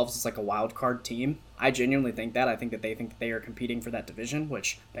themselves as like a wild card team. I genuinely think that. I think that they are competing for that division,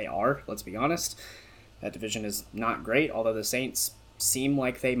 which they are, let's be honest. That division is not great, although the Saints seem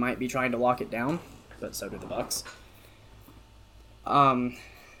like they might be trying to lock it down, but so do the Bucs.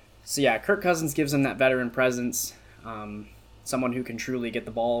 So yeah, Kirk Cousins gives them that veteran presence. Someone who can truly get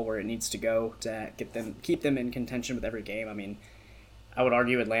the ball where it needs to go to keep them in contention with every game. I mean, I would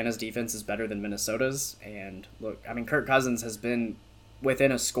argue Atlanta's defense is better than Minnesota's. And look, I mean, Kirk Cousins has been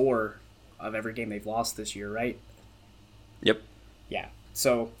within a score of every game they've lost this year, right? Yep. Yeah.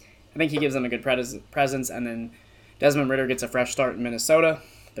 So I think he gives them a good presence. And then Desmond Ridder gets a fresh start in Minnesota.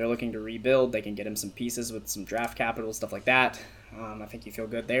 They're looking to rebuild. They can get him some pieces with some draft capital, stuff like that. I think you feel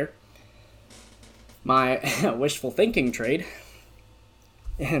good there. My wishful thinking trade,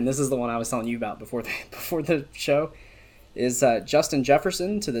 and this is the one I was telling you about before the show, is Justin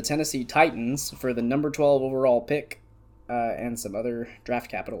Jefferson to the Tennessee Titans for the number 12 overall pick and some other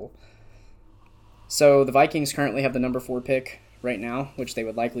draft capital. So the Vikings currently have the number 4 pick right now, which they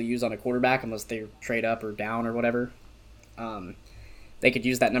would likely use on a quarterback unless they trade up or down or whatever. They could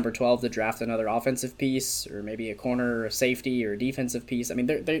use that number 12 to draft another offensive piece, or maybe a corner, or a safety, or a defensive piece. I mean,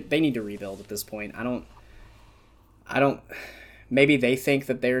 they need to rebuild at this point. I don't. Maybe they think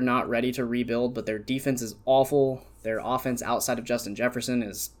that they're not ready to rebuild, but their defense is awful. Their offense outside of Justin Jefferson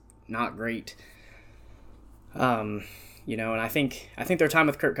is not great. You know, and I think their time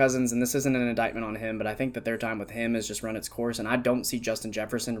with Kirk Cousins, and this isn't an indictment on him, but I think that their time with him has just run its course, and I don't see Justin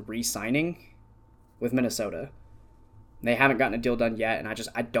Jefferson re-signing with Minnesota. They haven't gotten a deal done yet, and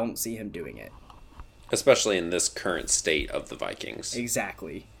I don't see him doing it. Especially in this current state of the Vikings.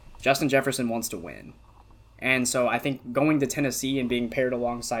 Exactly. Justin Jefferson wants to win. And so I think going to Tennessee and being paired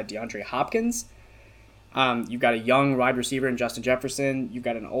alongside DeAndre Hopkins, you've got a young wide receiver in Justin Jefferson, you've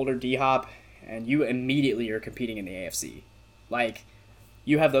got an older D-Hop, and you immediately are competing in the AFC. Like,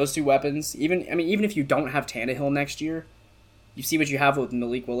 you have those two weapons. Even if you don't have Tannehill next year, you see what you have with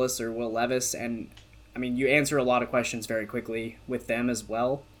Malik Willis or Will Levis, and I mean, you answer a lot of questions very quickly with them as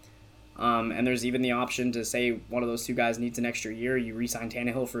well. And there's even the option to say one of those two guys needs an extra year. You re-sign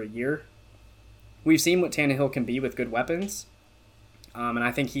Tannehill for a year. We've seen what Tannehill can be with good weapons. And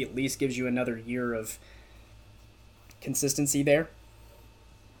I think he at least gives you another year of consistency there.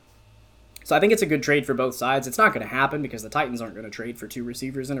 So I think it's a good trade for both sides. It's not going to happen because the Titans aren't going to trade for 2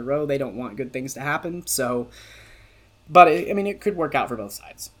 receivers in a row. They don't want good things to happen. So, but it could work out for both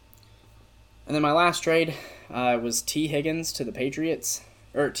sides. And then my last trade was T. Higgins to the Patriots,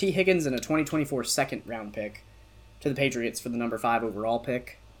 or T. Higgins and a 2024 second round pick to the Patriots for the number 5 overall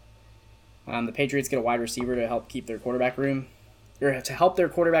pick. The Patriots get a wide receiver to help keep their quarterback room, or to help their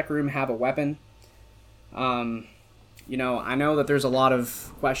quarterback room have a weapon. I know that there's a lot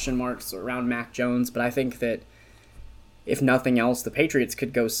of question marks around Mac Jones, but I think that if nothing else, the Patriots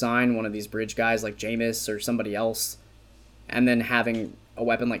could go sign one of these bridge guys like Jameis or somebody else, and then having a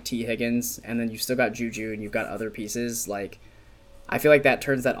weapon like T. Higgins, and then you've still got Juju and you've got other pieces. Like, I feel like that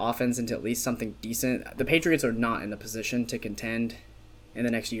turns that offense into at least something decent. The Patriots are not in a position to contend in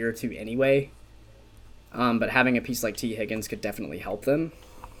the next year or two anyway, but having a piece like T. Higgins could definitely help them.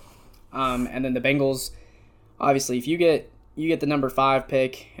 And then the Bengals, obviously, if you get the number 5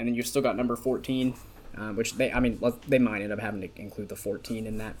 pick, and then you've still got number 14, which they might end up having to include the 14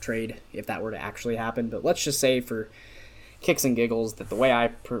 in that trade if that were to actually happen. But let's just say for kicks and giggles that the way I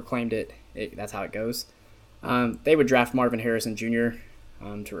proclaimed it, that's how it goes. They would draft Marvin Harrison Jr.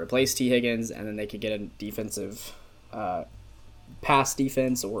 To replace T. Higgins, and then they could get a defensive pass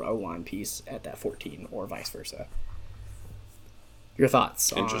defense or O-line piece at that 14, or vice versa. Your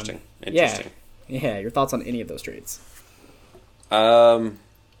thoughts? Interesting. Yeah, your thoughts on any of those trades? I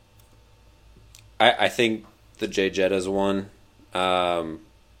think the Jay Jettas one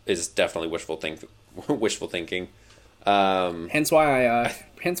is definitely wishful thinking. Hence why I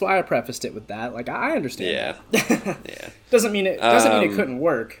prefaced it with that. Like, I understand. Yeah. Yeah. Doesn't mean it couldn't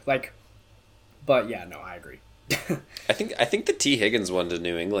work. Like, but yeah, no, I agree. I think the T. Higgins one to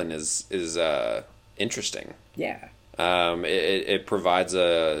New England is interesting. Yeah. It provides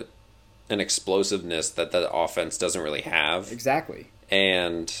an explosiveness that the offense doesn't really have. Exactly.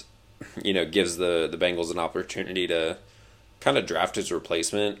 And, gives the Bengals an opportunity to kind of draft his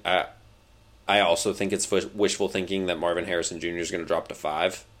replacement. I also think it's wishful thinking that Marvin Harrison Jr. is going to drop to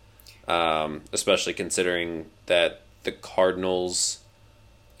 5, especially considering that the Cardinals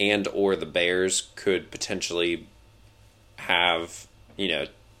and or the Bears could potentially have,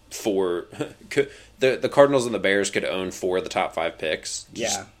 4 the Cardinals and the Bears could own 4 of the top 5 picks,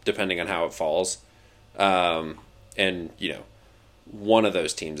 just depending on how it falls. And one of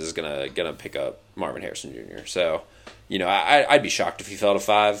those teams is gonna pick up Marvin Harrison Jr. So, I'd be shocked if he fell to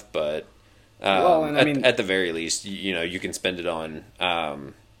 5, but at the very least, you can spend it on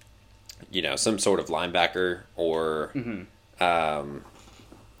some sort of linebacker or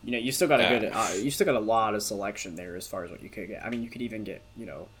you still got you still got a lot of selection there as far as what you could get. I mean, you could even get, I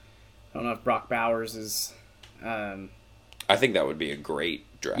don't know if Brock Bowers is. I think that would be a great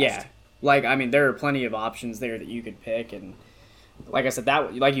draft. Yeah, there are plenty of options there that you could pick, and like I said,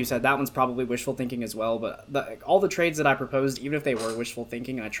 like you said, that one's probably wishful thinking as well. But all the trades that I proposed, even if they were wishful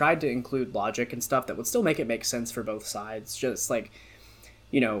thinking, I tried to include logic and stuff that would still make sense for both sides. Just like,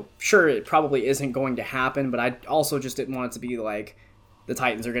 sure, it probably isn't going to happen, but I also just didn't want it to be like the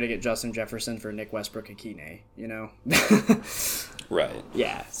Titans are going to get Justin Jefferson for Nick Westbrook-Akine, Right.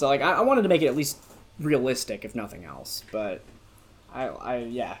 Yeah. So I wanted to make it at least realistic, if nothing else. But I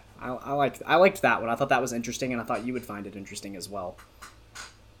liked that one. I thought that was interesting, and I thought you would find it interesting as well.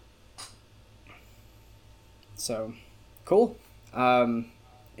 So, cool.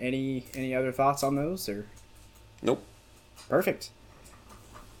 Any other thoughts on those, or? Nope. Perfect.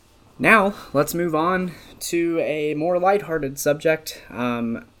 Now, let's move on to a more lighthearted subject.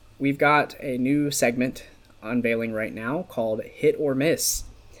 We've got a new segment unveiling right now called Hit or Miss.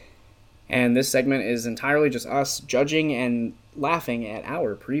 And this segment is entirely just us judging and laughing at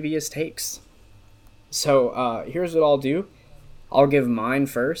our previous takes. So, here's what I'll do. I'll give mine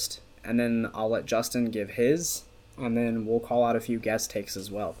first, and then I'll let Justin give his, and then we'll call out a few guest takes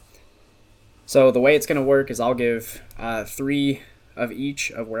as well. So, the way it's going to work is I'll give 3 of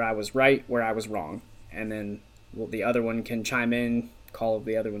each of where I was right, where I was wrong. And then the other one can chime in, call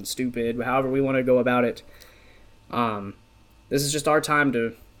the other one stupid, however we want to go about it. This is just our time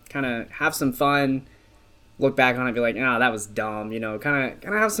to kind of have some fun, look back on it and be like, that was dumb, kind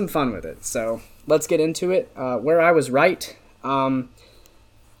of have some fun with it. So let's get into it. Where I was right,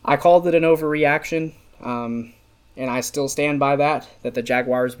 I called it an overreaction, and I still stand by that the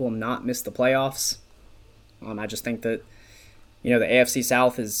Jaguars will not miss the playoffs. I just think that the AFC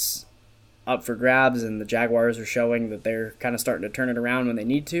South is up for grabs, and the Jaguars are showing that they're kind of starting to turn it around when they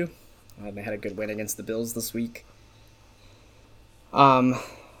need to. They had a good win against the Bills this week.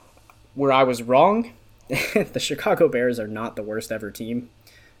 Where I was wrong, the Chicago Bears are not the worst ever team.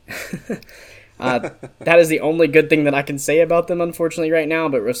 That is the only good thing that I can say about them, unfortunately, right now.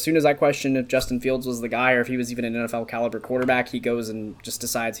 But as soon as I questioned if Justin Fields was the guy or if he was even an NFL caliber quarterback, he goes and just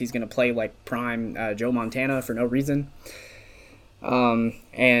decides he's going to play like prime Joe Montana for no reason.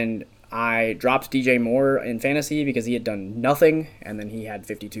 And I dropped DJ Moore in fantasy because he had done nothing, and then he had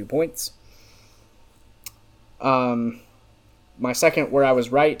 52 points. My second where I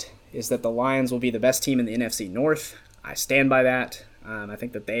was right is that the Lions will be the best team in the NFC North. I stand by that. I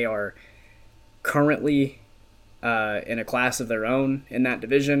think that they are currently in a class of their own in that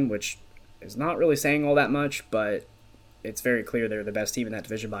division, which is not really saying all that much, but it's very clear they're the best team in that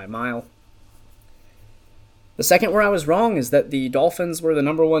division by a mile. The second where I was wrong is that the Dolphins were the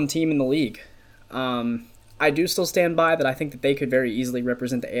number one team in the league. I do still stand by that. I think that they could very easily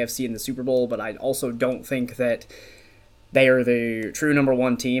represent the AFC in the Super Bowl, but I also don't think that they are the true number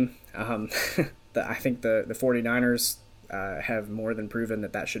one team. I think the 49ers have more than proven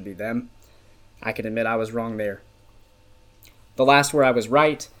that should be them. I can admit I was wrong there. The last where I was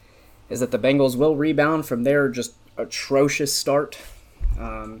right is that the Bengals will rebound from their just atrocious start.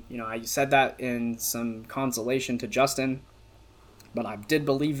 I said that in some consolation to Justin, but I did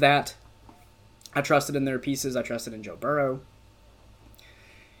believe that. I trusted in their pieces. I trusted in Joe Burrow.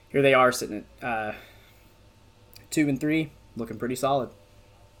 Here they are sitting at 2-3, looking pretty solid.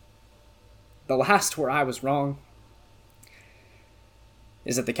 The last where I was wrong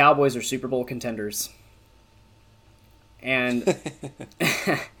is that the Cowboys are Super Bowl contenders. And,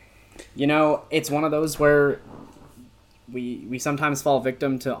 it's one of those where we sometimes fall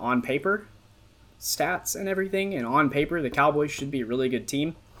victim to on paper stats and everything. And on paper, the Cowboys should be a really good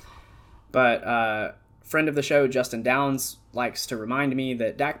team. But friend of the show, Justin Downs, likes to remind me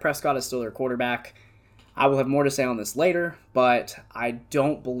that Dak Prescott is still their quarterback. I will have more to say on this later, but I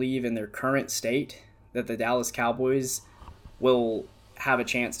don't believe in their current state that the Dallas Cowboys will have a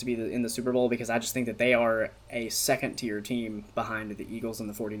chance to be in the Super Bowl, because I just think that they are a second-tier team behind the Eagles and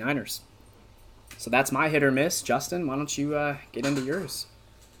the 49ers. So that's my hit or miss. Justin, why don't you get into yours?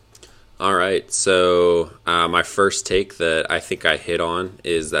 All right, so my first take that I think I hit on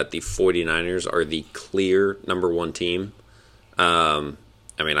is that the 49ers are the clear number one team. I've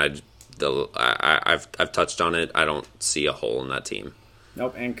touched on it. I don't see a hole in that team.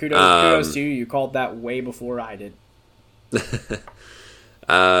 Nope, and kudos to you. You called that way before I did.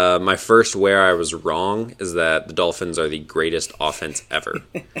 My first where I was wrong is that the Dolphins are the greatest offense ever.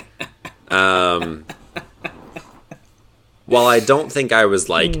 While I don't think I was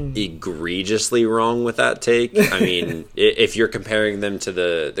egregiously wrong with that take, I mean, if you're comparing them to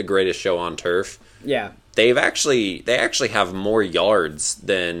the greatest show on turf, yeah, they actually have more yards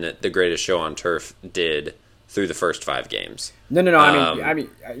than the greatest show on turf did through the first 5 games. No.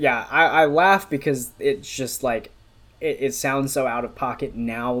 I laugh because it's just like it sounds so out of pocket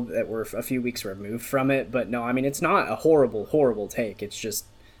now that we're a few weeks removed from it. But no, I mean, it's not a horrible take. It's just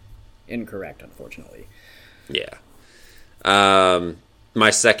incorrect, unfortunately. Yeah. My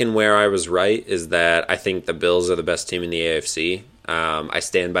second where I was right is that I think the Bills are the best team in the AFC. I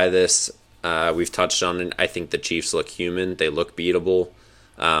stand by this. We've touched on it. I think the Chiefs look human. They look beatable.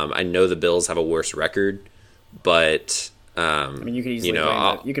 I know the Bills have a worse record, but you could easily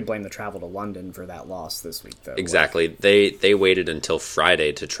you could blame the travel to London for that loss this week, though. Exactly. They waited until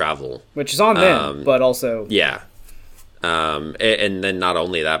Friday to travel, which is on them, but also yeah. And then not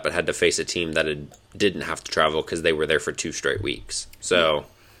only that, but had to face a team that didn't have to travel because they were there for 2 straight weeks. So,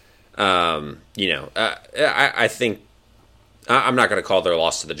 I think I'm not going to call their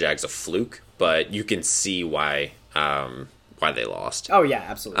loss to the Jags a fluke, but you can see why they lost. Oh yeah,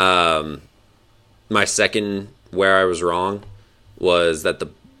 absolutely. My second where I was wrong was that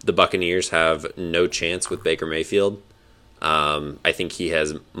the Buccaneers have no chance with Baker Mayfield. I think he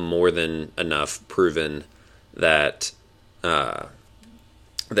has more than enough proven that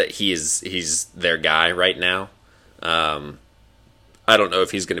he's their guy right now. I don't know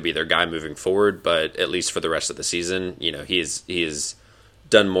if he's going to be their guy moving forward, but at least for the rest of the season, he is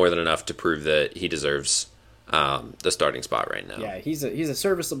done more than enough to prove that he deserves the starting spot right now. Yeah, he's a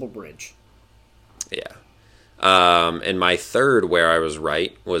serviceable bridge. Yeah. And my third where I was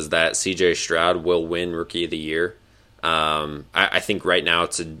right was that CJ Stroud will win Rookie of the Year. I think right now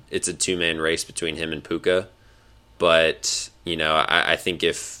it's a 2-man race between him and Puka. But, I think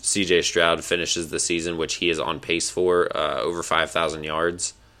if CJ Stroud finishes the season, which he is on pace for, over 5,000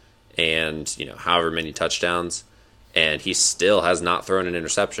 yards and, however many touchdowns, and he still has not thrown an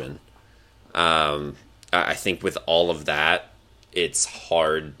interception, I think with all of that, it's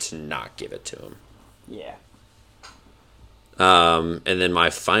hard to not give it to him. Yeah. And then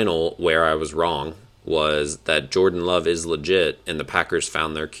my final where I was wrong was that Jordan Love is legit and the Packers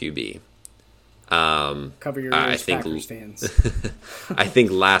found their QB. Cover your ears, Packers fans. I think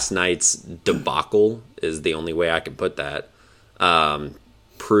last night's debacle is the only way I can put that.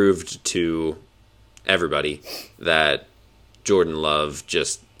 Proved to everybody that Jordan Love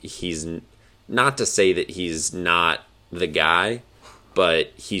he's not to say that he's not the guy,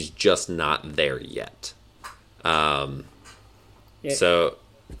 but he's just not there yet. So,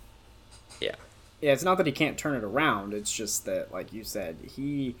 yeah. Yeah, it's not that he can't turn it around. It's just that, like you said,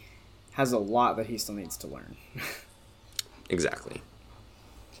 he has a lot that he still needs to learn. Exactly.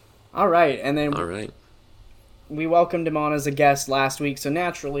 All right, and then we welcomed him on as a guest last week, so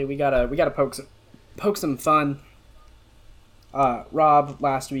naturally we gotta poke some fun. Rob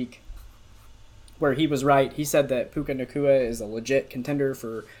last week, where he was right. He said that Puka Nacua is a legit contender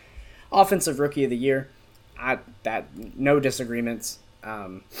for Offensive Rookie of the Year. No disagreements.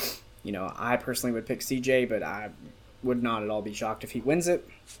 I personally would pick CJ, but I would not at all be shocked if he wins it.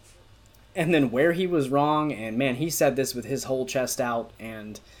 And then where he was wrong, and man, he said this with his whole chest out,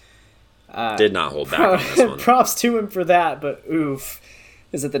 and did not hold back on this one. Props to him for that, but oof,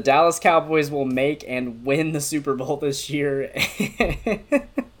 is that the Dallas Cowboys will make and win the Super Bowl this year.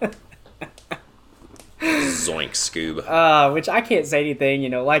 Zoink, Scoob. Which I can't say anything,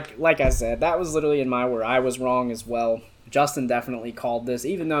 like I said, that was literally in where I was wrong as well. Justin definitely called this,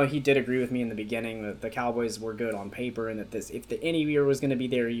 even though he did agree with me in the beginning that the Cowboys were good on paper and that if any year was going to be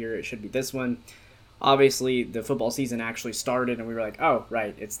their year, it should be this one. Obviously, the football season actually started, and we were like, oh,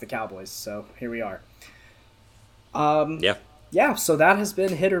 right, it's the Cowboys, so here we are. Yeah, so that has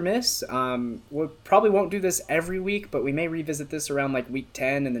been hit or miss. We probably won't do this every week, but we may revisit this around like week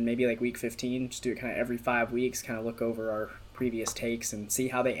 10 and then maybe like week 15. Just do it kind of every 5 weeks, kind of look over our previous takes and see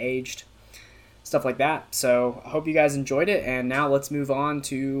how they aged. Stuff like that. So I hope you guys enjoyed it, and now let's move on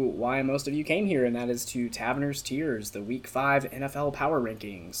to why most of you came here, and that is to Taverner's Tiers, the Week 5 NFL Power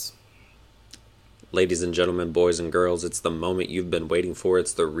Rankings. Ladies and gentlemen, boys and girls, it's the moment you've been waiting for.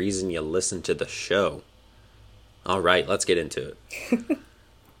 It's the reason you listen to the show. All right, let's get into it.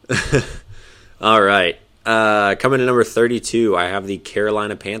 All right. Coming in number 32, I have the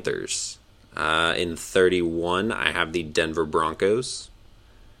Carolina Panthers. In 31, I have the Denver Broncos.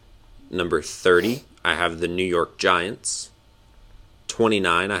 Number 30, I have the New York Giants.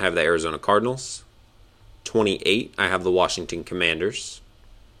 29, I have the Arizona Cardinals. 28, I have the Washington Commanders.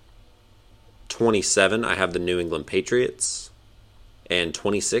 27, I have the New England Patriots. And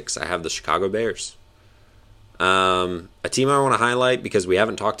 26, I have the Chicago Bears. A team I want to highlight because we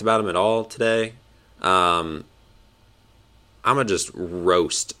haven't talked about them at all today. I'm going to just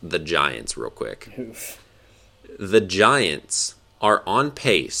roast the Giants real quick. Oof. The Giants are on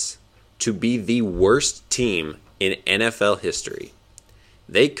pace to be the worst team in NFL history.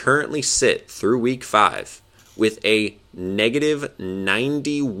 They currently sit through Week 5 with a negative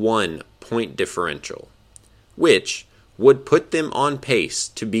 91 point differential, which would put them on pace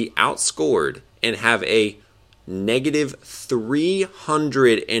to be outscored and have a negative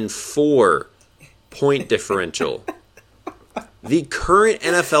 304 point differential. The current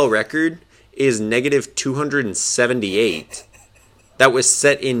NFL record is negative 278. That was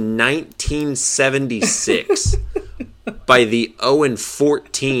set in 1976 by the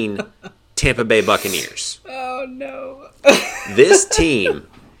 0-14 Tampa Bay Buccaneers. Oh, no. This team,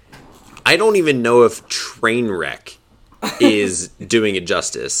 I don't even know if Trainwreck is doing it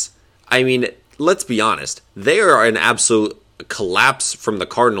justice. I mean, let's be honest. They are an absolute collapse from the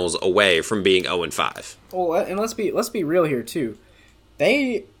Cardinals away from being 0-5. Well, and let's be real here, too.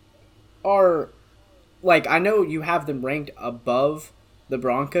 They are... Like, I know you have them ranked above the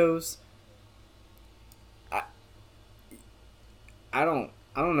Broncos. I don't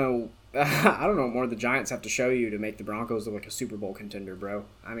know. I don't know what more the Giants have to show you to make the Broncos look like a Super Bowl contender, bro.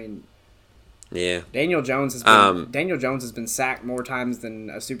 I mean, yeah. Daniel Jones has been sacked more times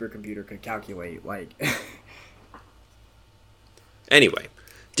than a supercomputer could calculate. Like, anyway,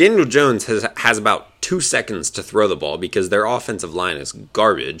 Daniel Jones has about 2 seconds to throw the ball because their offensive line is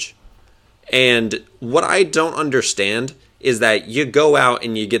garbage. And what I don't understand is that you go out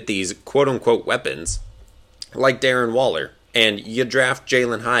and you get these quote-unquote weapons like Darren Waller, and you draft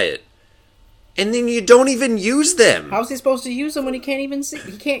Jalen Hyatt, and then you don't even use them. How's he supposed to use them when he can't even see?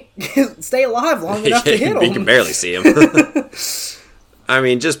 He can't stay alive long enough to hit them. You can barely see him. I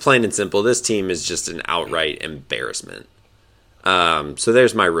mean, just plain and simple, this team is just an outright embarrassment. So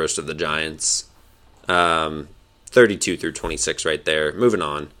there's my roast of the Giants. 32 through 26 right there. Moving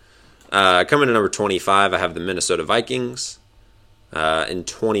on. Coming to number 25, I have the Minnesota Vikings. In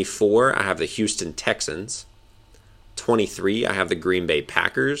 24, I have the Houston Texans. 23, I have the Green Bay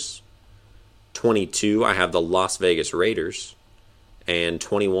Packers. 22, I have the Las Vegas Raiders. And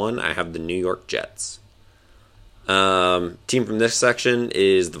 21, I have the New York Jets. Team from this section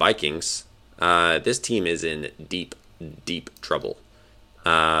is the Vikings. This team is in deep, deep trouble.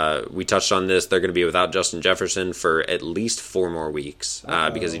 We touched on this. They're going to be without Justin Jefferson for at least 4 more weeks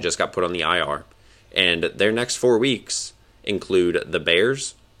because he just got put on the IR. And their next 4 weeks include the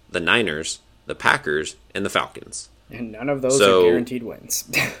Bears, the Niners, the Packers, and the Falcons. And none of those are guaranteed wins.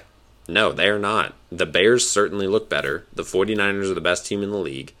 No, they are not. The Bears certainly look better. The 49ers are the best team in the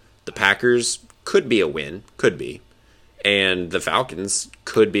league. The Packers could be a win. Could be. And the Falcons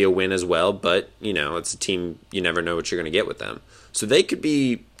could be a win as well, but, it's a team you never know what you're going to get with them. So they could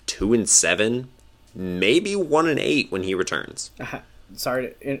be 2-7, maybe 1-8 when he returns.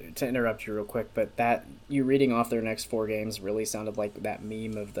 Sorry to interrupt you real quick, but that you reading off their next 4 games really sounded like that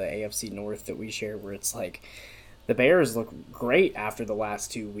meme of the AFC North that we share where it's like, the Bears look great after the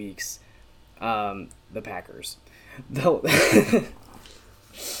last 2 weeks. The Packers. So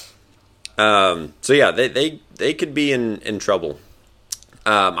yeah, they could be in trouble.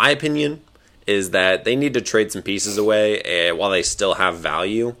 My opinion is that they need to trade some pieces away while they still have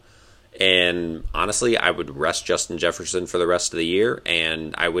value. And honestly, I would rest Justin Jefferson for the rest of the year,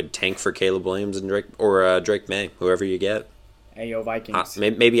 and I would tank for Caleb Williams and Drake May, whoever you get. Ayo Vikings.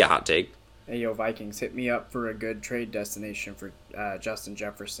 Maybe a hot take. Ayo Vikings, hit me up for a good trade destination for Justin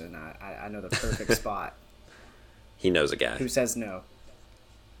Jefferson. I know the perfect spot. He knows a guy. Who says no?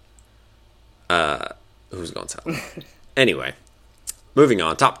 Who's going south? Anyway, moving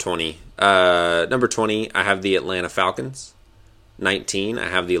on. Top 20. Number 20, I have the Atlanta Falcons. 19, I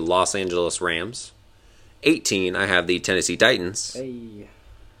have the Los Angeles Rams. 18, I have the Tennessee Titans. Hey.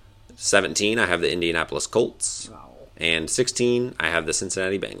 17, I have the Indianapolis Colts. Wow. And 16, I have the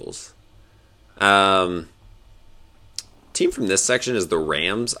Cincinnati Bengals. Team from this section is the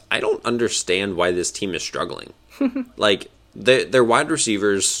Rams. I don't understand why this team is struggling. Like, their wide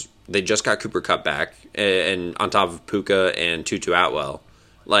receivers, they just got Cooper Kupp back, and on top of Puka and Tutu Atwell.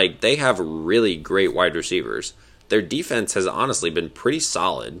 Like, they have really great wide receivers. Their defense has honestly been pretty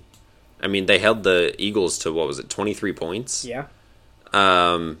solid. I mean, they held the Eagles to, 23 points? Yeah.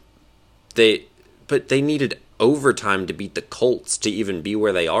 But they needed overtime to beat the Colts to even be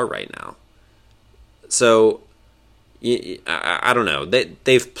where they are right now. So, I don't know.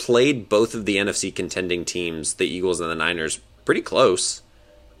 They've played both of the NFC contending teams, the Eagles and the Niners, pretty close.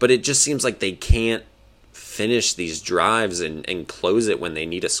 But it just seems like they can't finish these drives and close it when they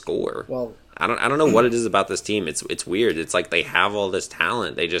need a score. Well, I don't know what it is about this team. It's weird. It's like they have all this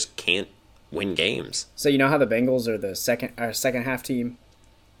talent. They just can't win games. So you know how the Bengals are the second half team?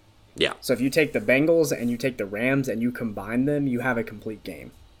 Yeah. So if you take the Bengals and you take the Rams and you combine them, you have a complete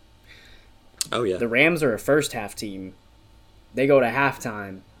game. Oh, yeah. The Rams are a first half team. They go to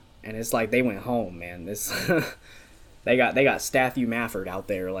halftime, and it's like they went home, man. This they got Stathu Mafford out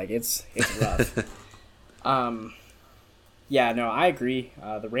there. Like, it's rough. Yeah, no, I agree.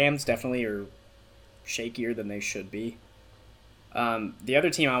 The Rams definitely are shakier than they should be. The other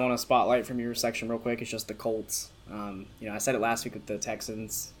team I want to spotlight from your section real quick is just the Colts. I said it last week with the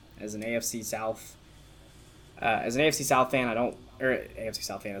Texans. As an AFC South fan,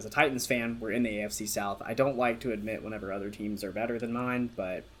 as a Titans fan, we're in the AFC South. I don't like to admit whenever other teams are better than mine,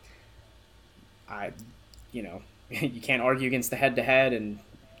 but you can't argue against the head-to-head, and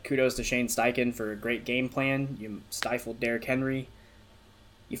kudos to Shane Steichen for a great game plan. You stifled Derrick Henry.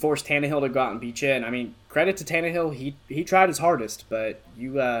 You forced Tannehill to go out and beat you, and I mean, credit to Tannehill, he tried his hardest, but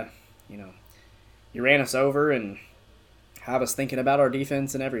you ran us over and have us thinking about our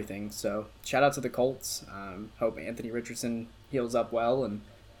defense and everything. So shout out to the Colts. Hope Anthony Richardson heals up well, and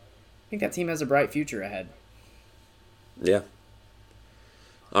I think that team has a bright future ahead. Yeah.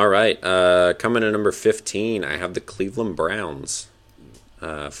 All right. Coming in number 15, I have the Cleveland Browns.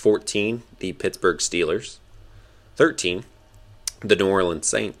 14, the Pittsburgh Steelers. 13, the New Orleans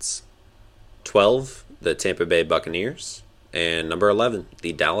Saints. 12, the Tampa Bay Buccaneers. And number 11,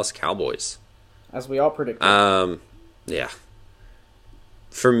 the Dallas Cowboys. As we all predicted. Yeah.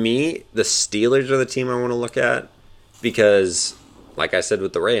 For me, the Steelers are the team I want to look at because, like I said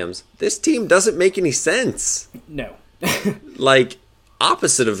with the Rams, this team doesn't make any sense. No. Like,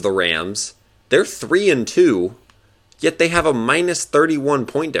 opposite of the Rams, they're 3-2, yet they have a minus 31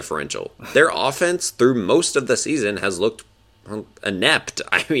 point differential. Their offense through most of the season has looked inept.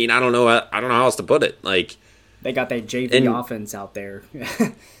 I mean, I don't know how else to put it. Like, they got that JV offense out there.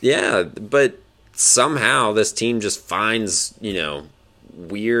 Yeah, but somehow this team just finds,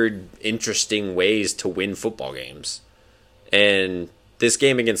 weird, interesting ways to win football games. And this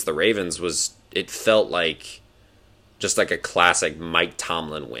game against the Ravens it felt like just like a classic Mike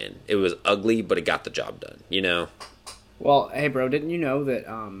Tomlin win. It was ugly, but it got the job done, you know? Well, hey, bro, didn't you know that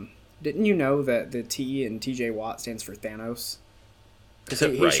the T in TJ Watt stands for Thanos? Because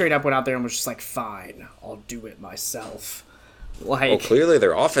he Right. straight up went out there and was just like, fine, I'll do it myself. Like, Well, clearly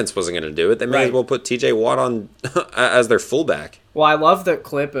their offense wasn't going to do it. They may as Right. well put TJ Watt on as their fullback. well, I love the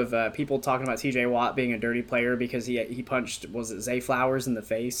clip of people talking about TJ Watt being a dirty player because he punched, was it Zay Flowers in the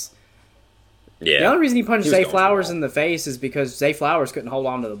face? Yeah. The only reason he punched He was Zay going for the Flowers ball. in the face is because Zay Flowers couldn't hold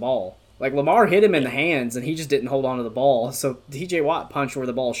on to the ball. Like, Lamar hit him in the hands, and he just didn't hold on to the ball. So TJ Watt punched where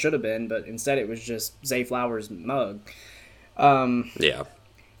the ball should have been, but instead it was just Zay Flowers' mug. Yeah.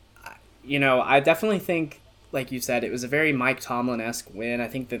 You know, I definitely think, like you said, it was a very Mike Tomlin-esque win. I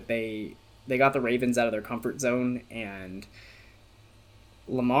think that they got the Ravens out of their comfort zone, and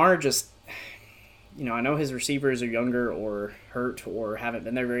Lamar just, you know, I know his receivers are younger or hurt or haven't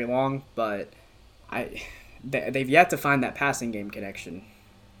been there very long, but they've yet to find that passing game connection.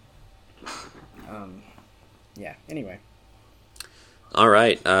 Yeah, anyway. All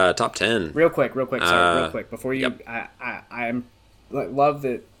right. Top 10. Real quick, real quick. Before you, Yep. I'm love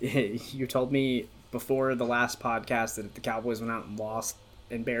that you told me before the last podcast that if the Cowboys went out and lost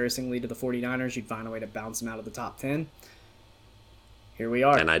embarrassingly to the 49ers, you'd find a way to bounce them out of the top 10. Here we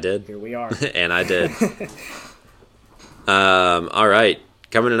are. And I did. Here we are. And I did. All right.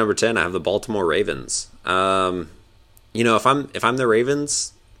 Coming to number 10, I have the Baltimore Ravens. You know, if I'm the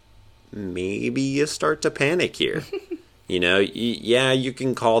Ravens, maybe you start to panic here. You know, yeah, you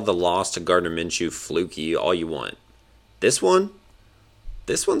can call the loss to Gardner Minshew fluky all you want. This one's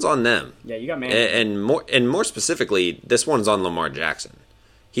on them. Yeah, you got man. And more specifically, this one's on Lamar Jackson.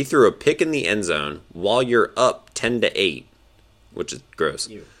 He threw a pick in the end zone while you're up 10-8, which is gross.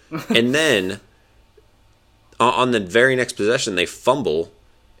 And then on the very next possession, they fumble,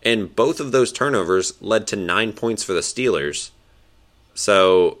 and both of those turnovers led to 9 points for the Steelers.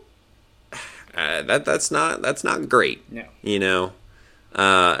 So that's not great. No. You know,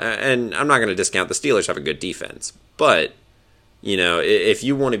 and I'm not going to discount the Steelers have a good defense, but you know, if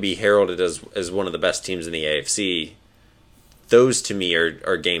you want to be heralded as one of the best teams in the AFC, those to me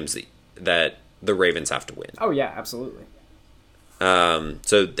are games that the Ravens have to win. Oh yeah, absolutely.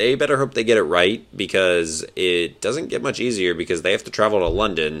 So they better hope they get it right, because it doesn't get much easier, because they have to travel to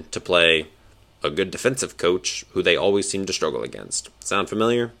London to play a good defensive coach who they always seem to struggle against. Sound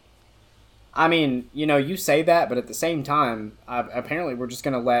familiar? I mean, you know, you say that, but at the same time, apparently we're just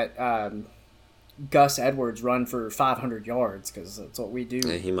going to let Gus Edwards run for 500 yards because that's what we do.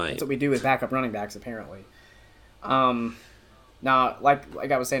 Yeah, he might. That's what we do with backup running backs, apparently. Now,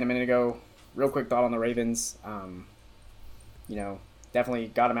 like I was saying a minute ago, real quick thought on the Ravens. You know, definitely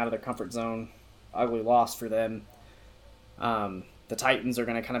got them out of their comfort zone. Ugly loss for them. The Titans are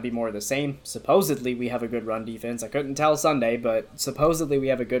going to kind of be more of the same. Supposedly, we have a good run defense. I couldn't tell Sunday, but supposedly we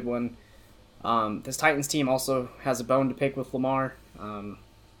have a good one. This Titans team also has a bone to pick with Lamar.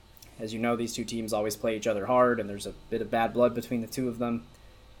 As you know, these two teams always play each other hard, and there's a bit of bad blood between the two of them.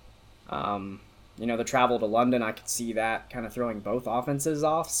 You know, the travel to London, I could see that kind of throwing both offenses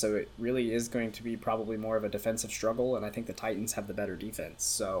off, so it really is going to be probably more of a defensive struggle, and I think the Titans have the better defense.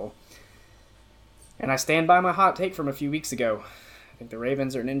 So, and I stand by my hot take from a few weeks ago. I think the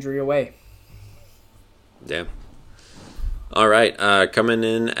Ravens are an injury away. Yeah. All right, coming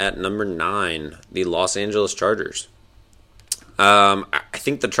in at number 9, the Los Angeles Chargers. I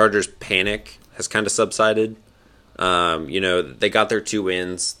think the Chargers' panic has kind of subsided. You know, they got their 2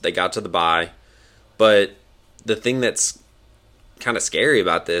 wins. They got to the bye. But the thing that's kind of scary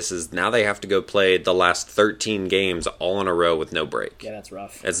about this is now they have to go play the last 13 games all in a row with no break. Yeah, that's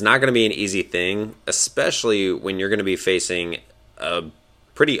rough. It's not going to be an easy thing, especially when you're going to be facing a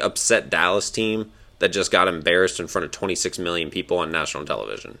pretty upset Dallas team that just got embarrassed in front of 26 million people on national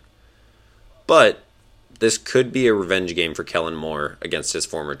television. But this could be a revenge game for Kellen Moore against his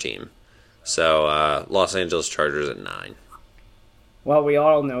former team. So, Los Angeles Chargers at 9. Well, we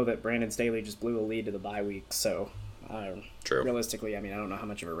all know that Brandon Staley just blew a lead to the bye week, so True. realistically, I mean, I don't know how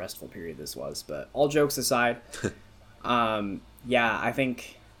much of a restful period this was, but all jokes aside, yeah, I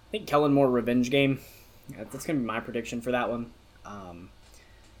think Kellen Moore revenge game. That's going to be my prediction for that one.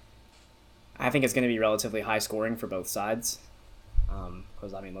 I think it's going to be relatively high scoring for both sides.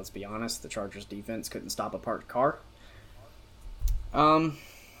 Because, I mean, let's be honest, the Chargers defense couldn't stop a parked car.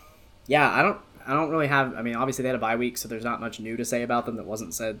 Yeah, I don't really have, I mean, obviously they had a bye week, so there's not much new to say about them that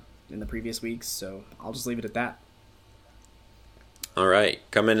wasn't said in the previous weeks, so I'll just leave it at that. All right,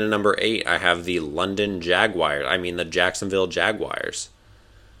 coming in at number 8, I have the the Jacksonville Jaguars.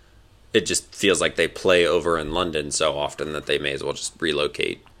 It just feels like they play over in London so often that they may as well just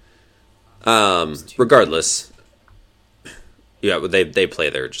relocate. Regardless, Yeah, they play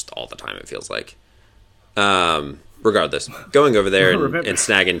there just all the time, it feels like. Regardless, going over there and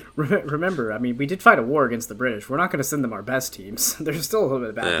snagging. Remember, I mean, we did fight a war against the British. We're not going to send them our best teams. There's still a little bit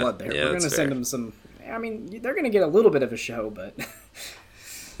of bad blood there. Yeah, we're going to send them some. I mean, they're going to get a little bit of a show, but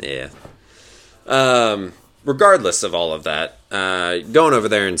yeah. Regardless of all of that, going over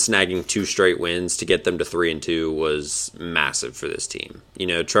there and snagging 2 straight wins to get them to 3-2 was massive for this team. You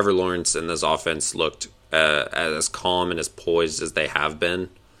know, Trevor Lawrence and this offense looked as calm and as poised as they have been.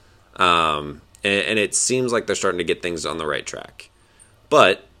 And it seems like they're starting to get things on the right track.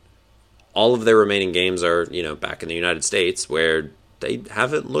 But all of their remaining games are, you know, back in the United States where they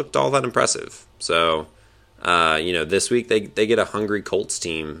haven't looked all that impressive. So, you know, this week they get a hungry Colts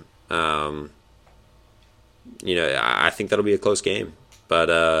team. You know, I think that'll be a close game.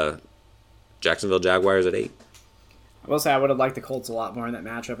 But Jacksonville Jaguars at 8. I will say I would have liked the Colts a lot more in that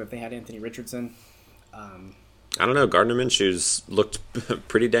matchup if they had Anthony Richardson. I don't know. Gardner Minshew's looked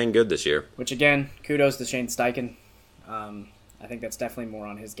pretty dang good this year. Which, again, kudos to Shane Steichen. I think that's definitely more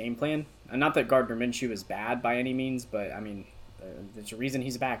on his game plan. And not that Gardner Minshew is bad by any means, but, I mean, there's a reason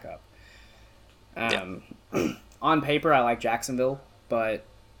he's a backup. On paper, I like Jacksonville, but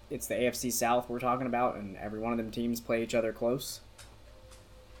it's the AFC South we're talking about, and every one of them teams play each other close.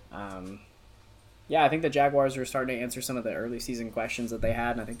 Yeah, I think the Jaguars are starting to answer some of the early season questions that they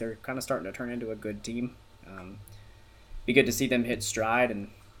had, and I think they're kind of starting to turn into a good team. Be good to see them hit stride and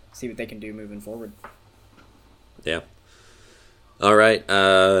see what they can do moving forward. Yeah. All right.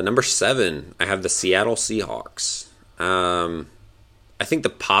 Number 7, I have the Seattle Seahawks. I think the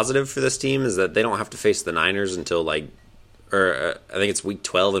positive for this team is that they don't have to face the Niners until I think it's week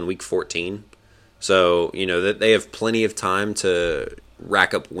 12 and week 14. So, you know, that they have plenty of time to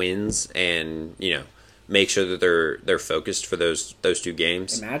rack up wins and, you know, make sure that they're focused for those 2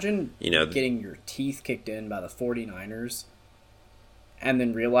 games. Imagine, you know, getting your teeth kicked in by the 49ers and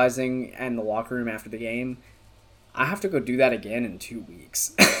then realizing in the locker room after the game, I have to go do that again in 2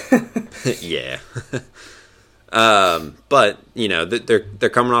 weeks. Yeah. But, you know, they're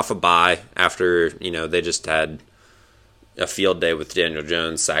coming off a bye after, you know, they just had a field day with Daniel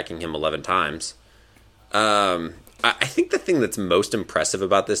Jones sacking him 11 times. I think the thing that's most impressive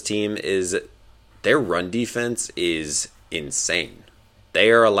about this team is their run defense is insane. They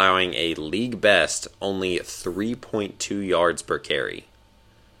are allowing a league best only 3.2 yards per carry.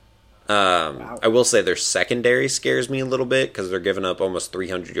 Wow. I will say their secondary scares me a little bit because they're giving up almost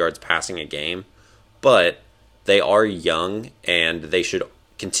 300 yards passing a game. But they are young and they should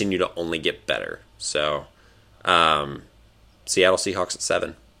continue to only get better. So, Seattle Seahawks at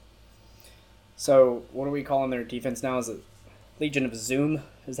 7. So, what are we calling their defense now? Is it Legion of Zoom?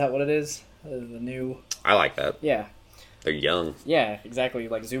 Is that what it is? The new... I like that. Yeah. They're young. Yeah, exactly,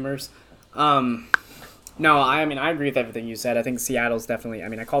 like Zoomers. No, I mean, I agree with everything you said. I think Seattle's definitely... I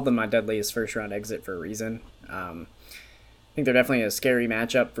mean, I called them my deadliest first-round exit for a reason. I think they're definitely a scary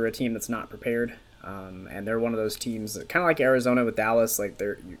matchup for a team that's not prepared. And they're one of those teams, kind of like Arizona with Dallas, like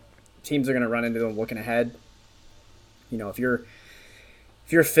teams are going to run into them looking ahead. You know, if you're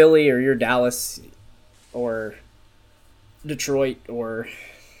Philly or you're Dallas or Detroit or...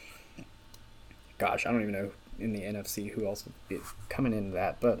 Gosh, I don't even know in the NFC who else would be coming into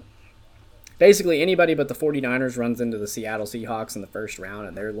that. But basically anybody but the 49ers runs into the Seattle Seahawks in the first round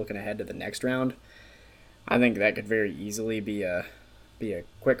and they're looking ahead to the next round. I think that could very easily be a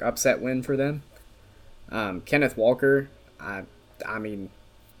quick upset win for them. Kenneth Walker, I mean,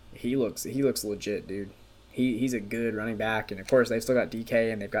 he looks legit, dude. He's a good running back, and of course they've still got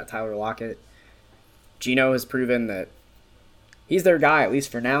DK and they've got Tyler Lockett. Geno has proven that he's their guy, at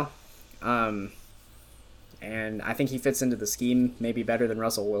least for now. And I think he fits into the scheme maybe better than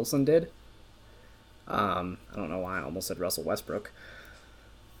Russell Wilson did. I don't know why I almost said Russell Westbrook.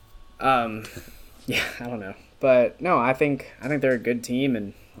 Yeah, I don't know, but no, I think they're a good team,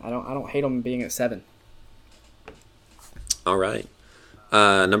 and I don't hate them being at 7. All right.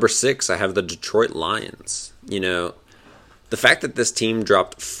 Number 6, I have the Detroit Lions. You know, the fact that this team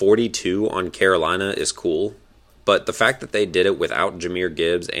dropped 42 on Carolina is cool, but the fact that they did it without Jahmyr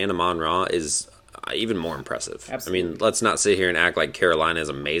Gibbs and Amon-Ra is even more impressive. Absolutely. I mean, let's not sit here and act like Carolina is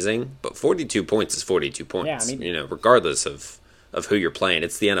amazing, but 42 points is 42 points. Yeah, I mean, you know, regardless of who you're playing.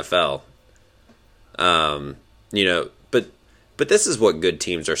 It's the NFL. You know, but this is what good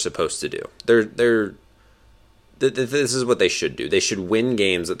teams are supposed to do. This is what they should do. They should win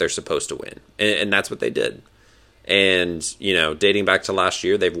games that they're supposed to win, and that's what they did. And, you know, dating back to last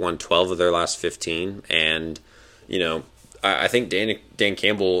year, they've won 12 of their last 15, and, you know, I think Dan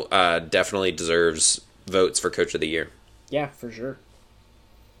Campbell definitely deserves votes for Coach of the Year. Yeah, for sure.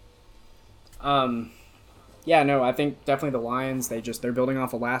 Yeah, no, I think definitely the Lions. They're building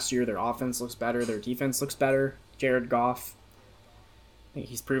off of last year. Their offense looks better. Their defense looks better. Jared Goff, I think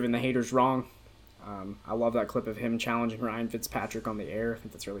he's proven the haters wrong. I love that clip of him challenging Ryan Fitzpatrick on the air. I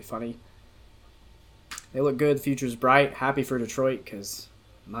think that's really funny. They look good. The future's bright. Happy for Detroit because,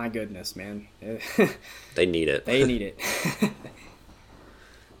 my goodness, man. They need it. They need it.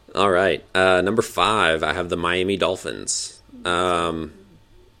 All right. Number 5, I have the Miami Dolphins.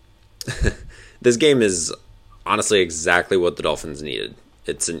 This game is honestly exactly what the Dolphins needed.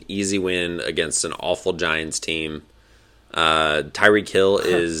 It's an easy win against an awful Giants team. Tyreek Hill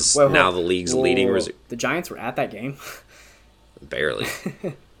is now the league's leading receiver. The Giants were at that game? Barely.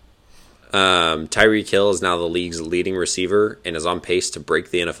 Tyreek Hill is now the league's leading receiver and is on pace to break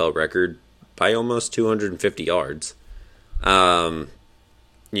the NFL record by almost 250 yards. They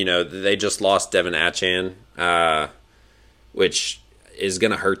just lost Devin Achane, which is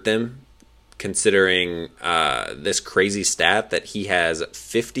going to hurt them, considering this crazy stat that he has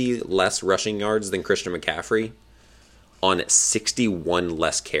 50 less rushing yards than Christian McCaffrey on 61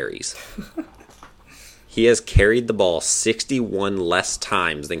 less carries. He has carried the ball 61 less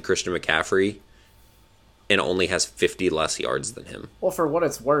times than Christian McCaffrey and only has 50 less yards than him. Well, for what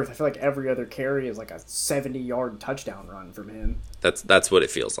it's worth, I feel like every other carry is like a 70-yard touchdown run from him. That's what it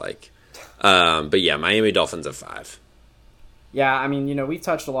feels like. But yeah, Miami Dolphins at 5. Yeah, I mean, we've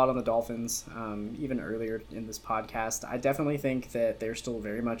touched a lot on the Dolphins, even earlier in this podcast. I definitely think that they're still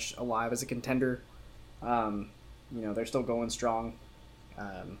very much alive as a contender. They're still going strong.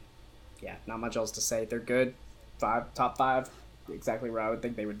 Yeah, not much else to say. They're good. Top 5, exactly where I would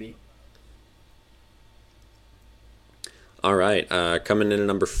think they would be. All right, coming in at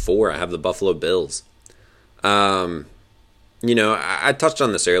number 4, I have the Buffalo Bills. I touched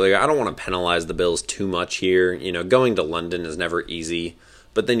on this earlier. I don't want to penalize the Bills too much here. Going to London is never easy,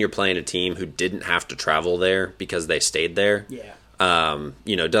 but then you're playing a team who didn't have to travel there because they stayed there. Yeah.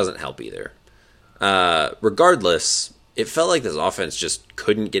 Doesn't help either. Regardless, it felt like this offense just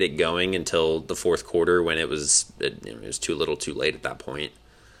couldn't get it going until the fourth quarter when it was too little too late at that point.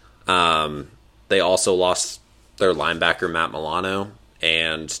 They also lost their linebacker Matt Milano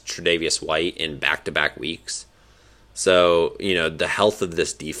and Tre'Davious White in back-to-back weeks. So, the health of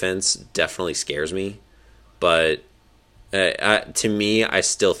this defense definitely scares me. But to me, I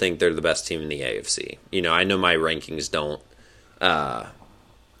still think they're the best team in the AFC. I know my rankings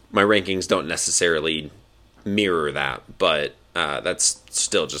don't necessarily mirror that, but that's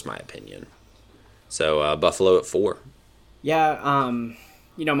still just my opinion. So Buffalo at 4. Yeah,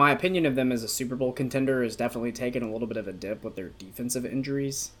 my opinion of them as a Super Bowl contender is definitely taken a little bit of a dip with their defensive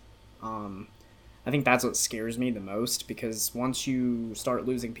injuries. I think that's what scares me the most, because once you start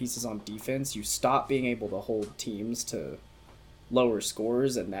losing pieces on defense, you stop being able to hold teams to lower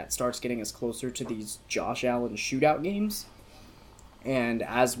scores, and that starts getting us closer to these Josh Allen shootout games. And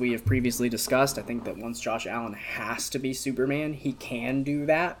as we have previously discussed, I think that once Josh Allen has to be Superman, he can do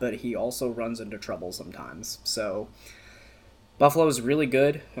that, but he also runs into trouble sometimes. So Buffalo is really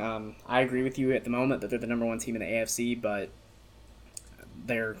good. I agree with you at the moment that they're the number 1 team in the AFC, but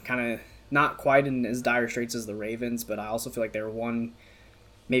they're kind of not quite in as dire straits as the Ravens, but I also feel like they're one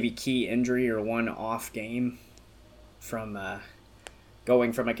maybe key injury or one off game from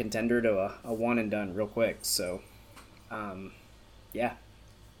going from a contender to a one and done real quick. So, yeah.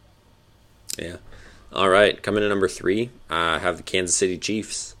 Yeah. All right. Coming in number 3, I have the Kansas City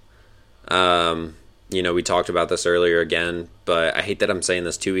Chiefs. We talked about this earlier again, but I hate that I'm saying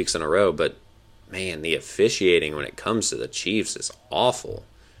this 2 weeks in a row, but man, the officiating when it comes to the Chiefs is awful.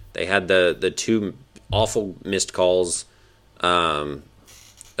 They had the 2 awful missed calls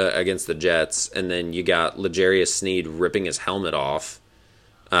against the Jets, and then you got L'Jarius Sneed ripping his helmet off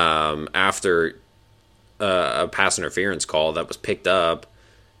after a pass interference call that was picked up,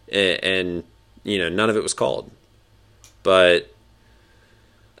 and none of it was called. But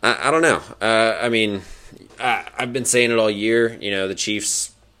I don't know. I've been saying it all year. The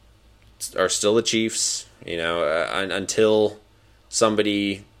Chiefs are still the Chiefs. Until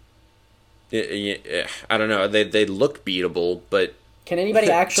somebody, I don't know. They look beatable, but can anybody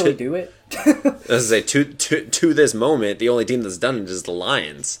actually do it? As I say, to this moment, the only team that's done it is the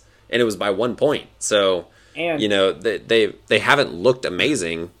Lions, and it was by 1 point. So, and they haven't looked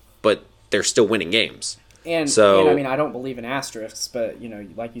amazing, but they're still winning games. And I don't believe in asterisks, but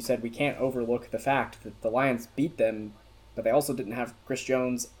like you said, we can't overlook the fact that the Lions beat them, but they also didn't have Chris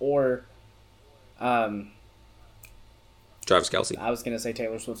Jones or Travis Kelce. I was going to say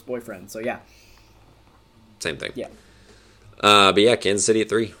Taylor Swift's boyfriend. So yeah, same thing. Yeah. But yeah, Kansas City at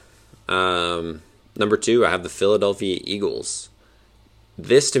 3. Number 2, I have the Philadelphia Eagles.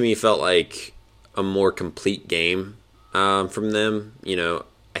 This to me felt like a more complete game from them.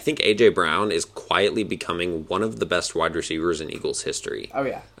 I think A.J. Brown is quietly becoming one of the best wide receivers in Eagles history. Oh,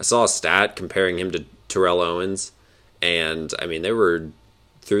 yeah. I saw a stat comparing him to Terrell Owens, and, I mean, they were,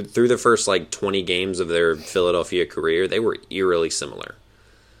 through the first, 20 games of their Philadelphia career, they were eerily similar.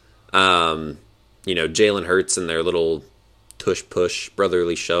 Jalen Hurts and their little tush-push,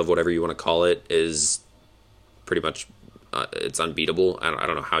 brotherly shove, whatever you want to call it, is pretty much, it's unbeatable. I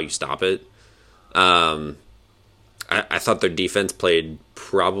don't know how you stop it. I thought their defense played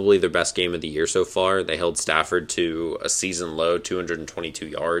probably their best game of the year so far. They held Stafford to a season low 222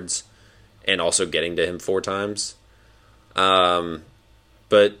 yards and also getting to him 4 times. But,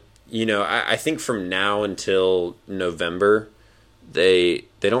 I think from now until November, they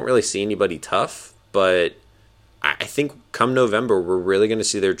don't really see anybody tough. But I think come November, we're really going to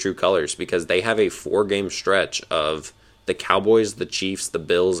see their true colors because they have a 4-game stretch of the Cowboys, the Chiefs, the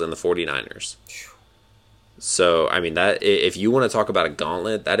Bills, and the 49ers. So, I mean, that if you want to talk about a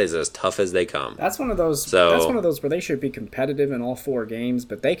gauntlet, that is as tough as they come. That's one of those. That's one of those where they should be competitive in all 4 games,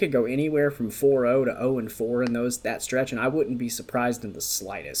 but they could go anywhere from 4-0 to 0-4 in that stretch, and I wouldn't be surprised in the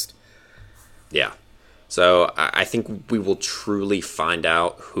slightest. Yeah. So I think we will truly find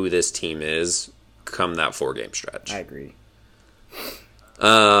out who this team is come that 4-game stretch. I agree.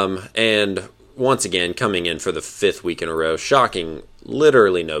 And once again, coming in for the 5th week in a row, shocking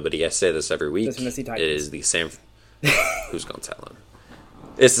literally nobody. I say this every week. It is the who's going to tell him?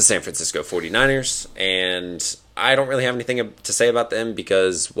 It's the San Francisco 49ers, and I don't really have anything to say about them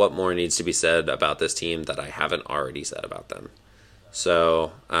because what more needs to be said about this team that I haven't already said about them?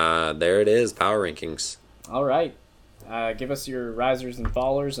 So there it is, power rankings. All right. Give us your risers and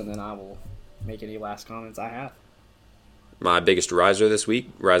fallers, and then I will make any last comments I have. My biggest riser this week,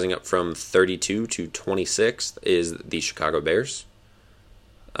 rising up from 32 to 26th, is the Chicago Bears,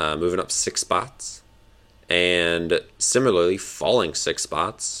 moving up 6 spots. And similarly, falling 6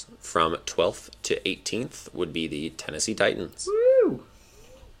 spots from 12th to 18th would be the Tennessee Titans. Woo!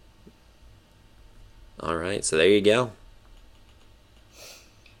 All right, so there you go.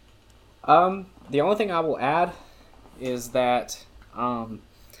 The only thing I will add is that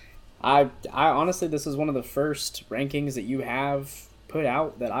I honestly, this is one of the first rankings that you have put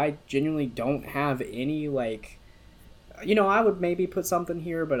out that I genuinely don't have any, I would maybe put something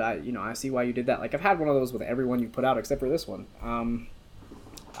here, but I see why you did that. I've had one of those with everyone you put out except for this one.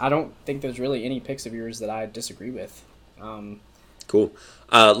 I don't think there's really any picks of yours that I disagree with. Cool.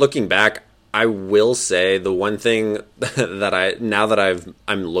 Looking back, I will say the one thing that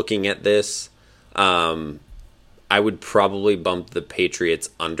I'm looking at this, I would probably bump the Patriots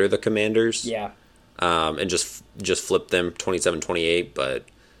under the Commanders. Yeah. And just flip them 27-28. But,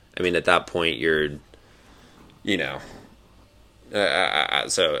 I mean, at that point, you're, yeah.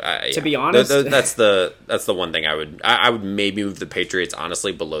 To be honest, that's the one thing I would maybe move the Patriots,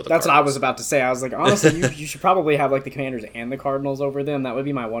 honestly, below the That's Cardinals. what I was about to say. I was like, honestly, you should probably have, the Commanders and the Cardinals over them. That would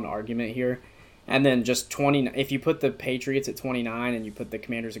be my one argument here. And then just 20. If you put the Patriots at 29 and you put the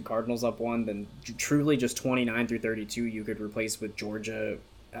Commanders and Cardinals up 1, then truly just 29 through 32 you could replace with Georgia,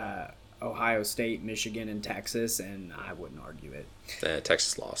 Ohio State, Michigan, and Texas, and I wouldn't argue it.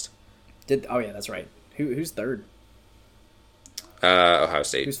 Texas lost. Oh yeah, that's right. Who's third? Ohio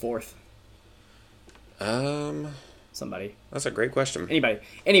State. Who's fourth? Somebody. That's a great question. Anybody.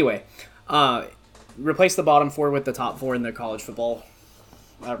 Anyway, replace the bottom 4 with the top 4 in the college football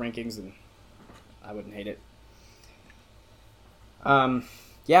rankings, and I wouldn't hate it.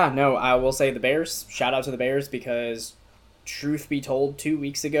 I will say the Bears. Shout out to the Bears because, truth be told, 2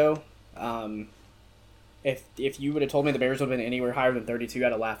 weeks ago, if you would have told me the Bears would have been anywhere higher than 32,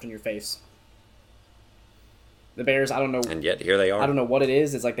 I'd have laughed in your face. The Bears, I don't know. And yet here they are. I don't know what it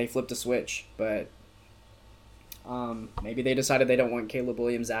is. It's like they flipped a switch, but maybe they decided they don't want Caleb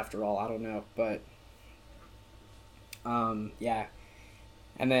Williams after all. I don't know, but yeah.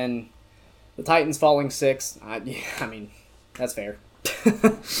 And then the Titans falling 6. I mean, that's fair.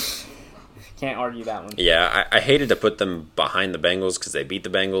 Can't argue that one. Yeah, I hated to put them behind the Bengals because they beat the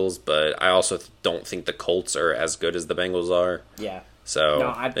Bengals, but I also don't think the Colts are as good as the Bengals are. Yeah. So, no,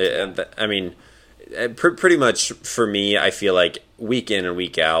 I mean, pretty much for me, I feel like week in and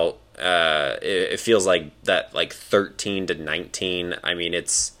week out, it feels like that 13 to 19. I mean,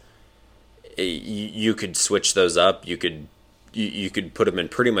 you could switch those up. You could put them in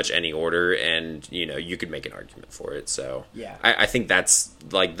pretty much any order, and you could make an argument for it. So yeah, I think that's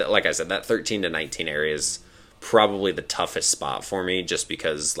like I said, that 13 to 19 area is probably the toughest spot for me, just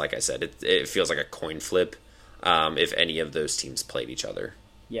because, like I said, it feels like a coin flip if any of those teams played each other.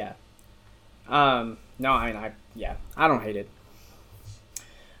 Yeah. No, I mean, I don't hate it.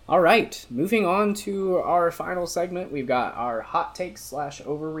 All right, moving on to our final segment, we've got our hot takes /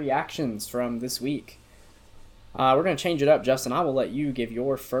 overreactions from this week. We're going to change it up, Justin. I will let you give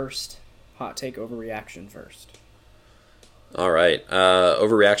your first hot take overreaction first. All right.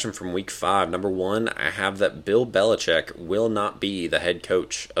 Overreaction from week 5. Number 1, I have that Bill Belichick will not be the head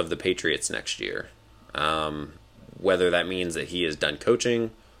coach of the Patriots next year. Whether that means that he is done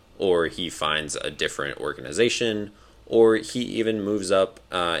coaching, or he finds a different organization, or he even moves up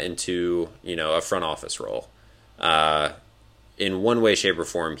into a front office role. In one way, shape, or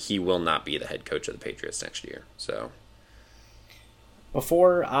form, he will not be the head coach of the Patriots next year. So,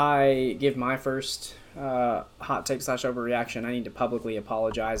 before I give my first hot take / overreaction, I need to publicly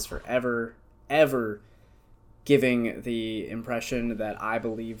apologize for ever giving the impression that I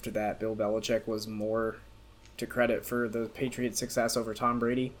believed that Bill Belichick was more to credit for the Patriots' success over Tom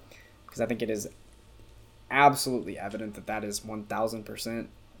Brady, because I think it is absolutely evident that that is 1,000%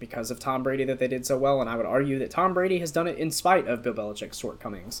 because of Tom Brady that they did so well, and I would argue that Tom Brady has done it in spite of Bill Belichick's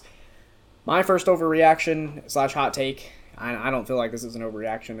shortcomings. My first overreaction / hot take, I don't feel like this is an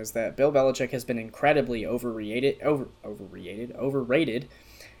overreaction, is that Bill Belichick has been incredibly overrated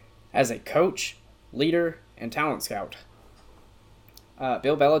as a coach, leader, and talent scout.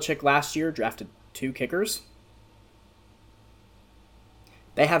 Bill Belichick last year drafted 2 kickers.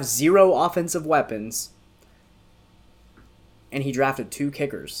 They have 0 offensive weapons, and he drafted 2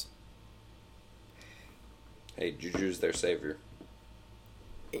 kickers. Hey, Juju's their savior.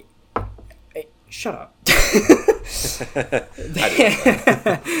 Hey, shut up. I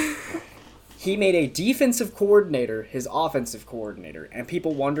He made a defensive coordinator his offensive coordinator, and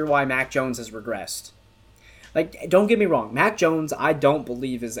people wonder why Mac Jones has regressed. Like, don't get me wrong, Mac Jones I don't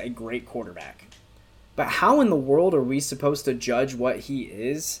believe is a great quarterback. But how in the world are we supposed to judge what he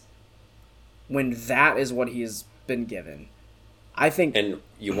is when that is what he has been given? I think. And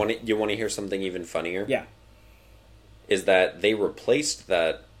you want to hear something even funnier? Yeah. Is that they replaced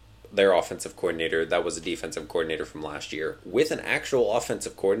their offensive coordinator that was a defensive coordinator from last year with an actual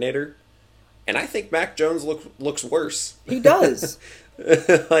offensive coordinator, and I think Mac Jones looks worse. He does.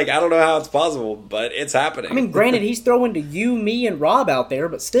 Like, I don't know how it's possible, but it's happening. I mean, granted, he's throwing to you, me, and Rob out there,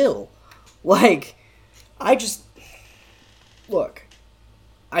 but still. Like, look,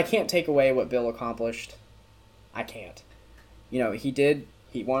 I can't take away what Bill accomplished. I can't.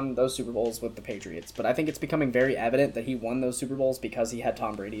 He won those Super Bowls with the Patriots, but I think it's becoming very evident that he won those Super Bowls because he had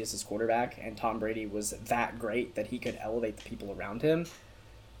Tom Brady as his quarterback, and Tom Brady was that great that he could elevate the people around him.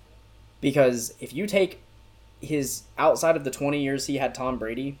 Because if you take his, outside of the 20 years he had Tom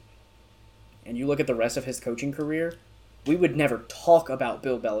Brady, and you look at the rest of his coaching career, we would never talk about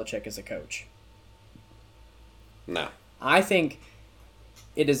Bill Belichick as a coach. No. I think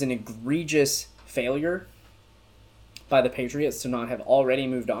it is an egregious failure by the Patriots to not have already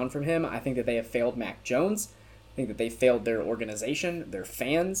moved on from him. I think that they have failed Mac Jones. I think that they failed their organization, their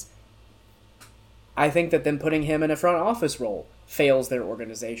fans. I think that them putting him in a front office role fails their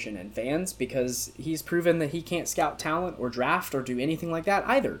organization and fans because he's proven that he can't scout talent or draft or do anything like that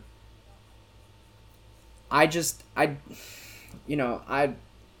either. I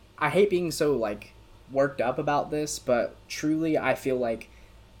hate being so, worked up about this, but truly I feel like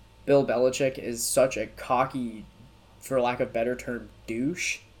Bill Belichick is such a cocky, for lack of a better term,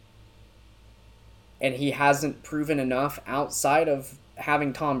 douche. And he hasn't proven enough outside of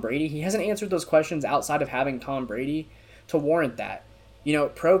having Tom Brady. He hasn't answered those questions outside of having Tom Brady to warrant that.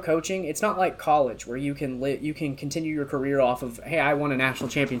 Pro coaching, it's not like college where you can continue your career off of, hey, I won a national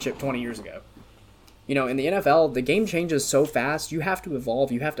championship 20 years ago. In the NFL, the game changes so fast, you have to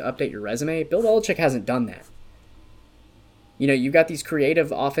evolve, you have to update your resume. Bill Belichick hasn't done that. You've got these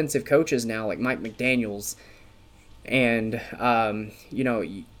creative offensive coaches now, like Mike McDaniels, and, Sean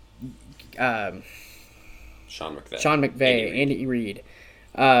McVay, Andy Reid.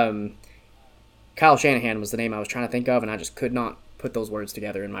 Kyle Shanahan was the name I was trying to think of, and I just could not put those words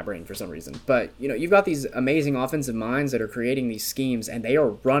together in my brain for some reason. But, you've got these amazing offensive minds that are creating these schemes, and they are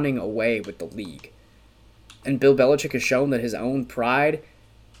running away with the league. And Bill Belichick has shown that his own pride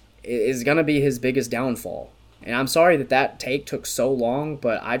is going to be his biggest downfall. And I'm sorry that take took so long,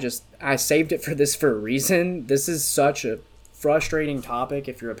 but I saved it for this for a reason. This is such a frustrating topic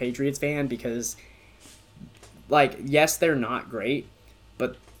if you're a Patriots fan because, yes, they're not great,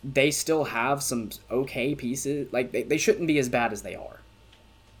 but they still have some okay pieces. They shouldn't be as bad as they are.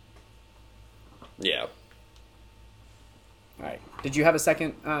 Yeah. All right. Did you have a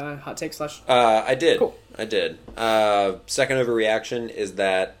second hot take / I did. Cool. I did. Second overreaction is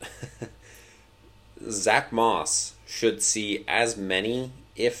that Zach Moss should see as many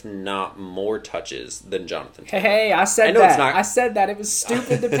if not more touches than Jonathan Taylor. Hey, I said I know that. it's not... I said that. It was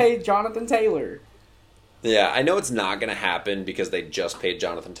stupid to pay Jonathan Taylor. Yeah, I know it's not going to happen because they just paid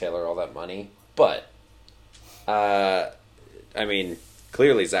Jonathan Taylor all that money, but, I mean,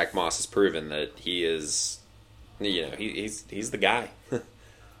 clearly Zach Moss has proven that he is, he's the guy.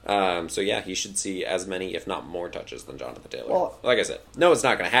 So yeah, he should see as many, if not more, touches than Jonathan Taylor. Well, like I said, no, it's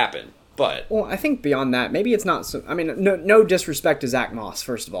not going to happen, but... Well, I think beyond that, maybe it's not so... I mean, no disrespect to Zach Moss,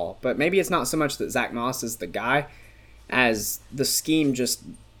 first of all, but maybe it's not so much that Zach Moss is the guy as the scheme just...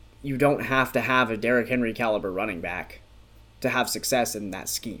 You don't have to have a Derrick Henry caliber running back to have success in that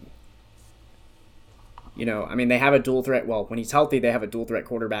scheme. I mean, they have a dual threat... Well, when he's healthy, they have a dual threat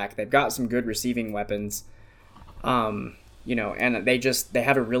quarterback. They've got some good receiving weapons. And they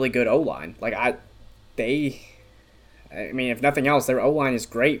have a really good O-line. I mean, if nothing else, their O-line is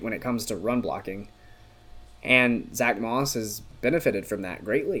great when it comes to run blocking. And Zach Moss has benefited from that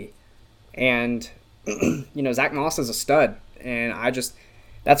greatly. And, Zach Moss is a stud. And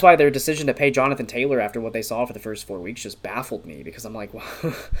that's why their decision to pay Jonathan Taylor after what they saw for the first 4 weeks just baffled me. Because I'm like,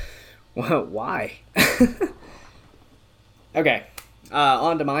 why? Okay.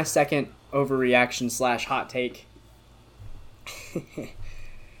 On to my second overreaction / hot take.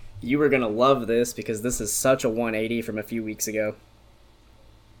 You were going to love this because this is such a 180 from a few weeks ago.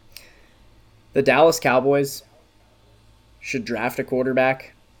 The Dallas Cowboys should draft a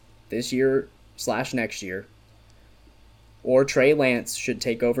quarterback this year / next year, or Trey Lance should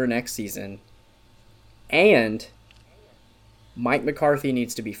take over next season, and Mike McCarthy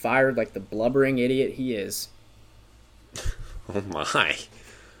needs to be fired like the blubbering idiot he is. Oh my.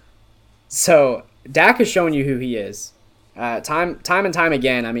 So, Dak has shown you who he is. Time and time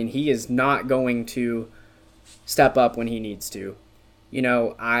again, I mean, he is not going to step up when he needs to.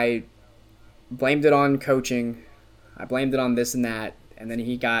 I blamed it on coaching. I blamed it on this and that. And then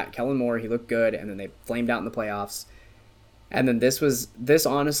he got Kellen Moore. He looked good. And then they flamed out in the playoffs. And then this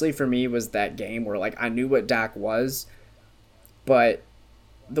honestly for me was that game where I knew what Dak was. But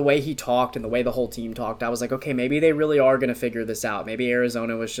the way he talked and the way the whole team talked, I was like, okay, maybe they really are going to figure this out. Maybe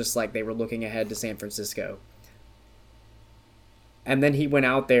Arizona was just they were looking ahead to San Francisco. And then he went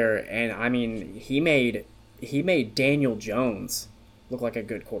out there, and I mean, he made Daniel Jones look like a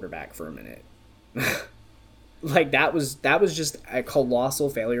good quarterback for a minute. That was just a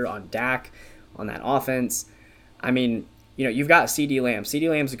colossal failure on Dak, on that offense. I mean, you've got CeeDee Lamb. CeeDee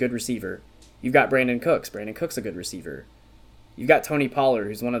Lamb's a good receiver. You've got Brandon Cooks. Brandon Cooks a good receiver. You've got Tony Pollard,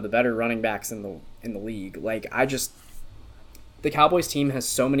 who's one of the better running backs in the league. The Cowboys team has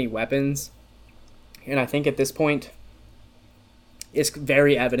so many weapons, and I think at this point, it's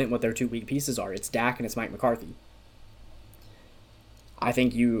very evident what their two weak pieces are. It's Dak and it's Mike McCarthy. I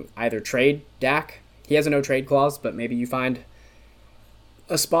think you either trade Dak. He has a no-trade clause, but maybe you find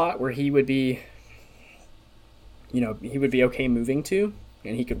a spot where he would be okay moving to,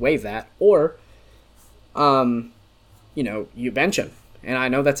 and he could waive that. Or, you bench him. And I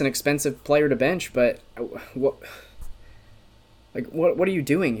know that's an expensive player to bench, but what are you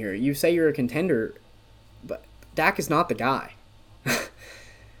doing here? You say you're a contender, but Dak is not the guy.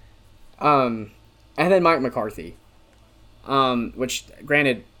 And then Mike McCarthy, which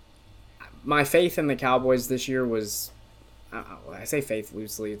granted, my faith in the Cowboys this year was, I say faith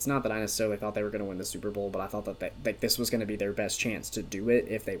loosely. It's not that I necessarily thought they were going to win the Super Bowl, but I thought that this was going to be their best chance to do it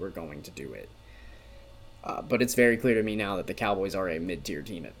if they were going to do it. But it's very clear to me now that the Cowboys are a mid-tier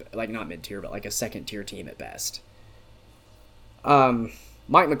team, not mid-tier, but a second-tier team at best.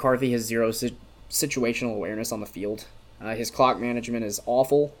 Mike McCarthy has zero situational awareness on the field. His clock management is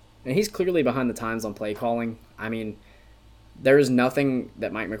awful, and he's clearly behind the times on play calling. I mean, there is nothing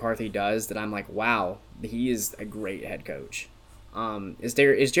that Mike McCarthy does that I'm like, wow, he is a great head coach. Is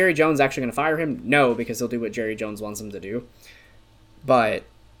Jerry Jones actually going to fire him? No, because he'll do what Jerry Jones wants him to do. But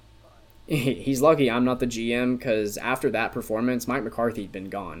he's lucky I'm not the GM, because after that performance, Mike McCarthy'd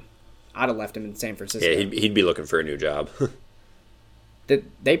been gone. I'd have left him in San Francisco. Yeah, he'd be looking for a new job.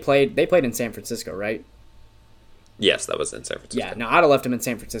 They played in San Francisco, right? Yes, that was in San Francisco. Yeah, no, I'd have left him in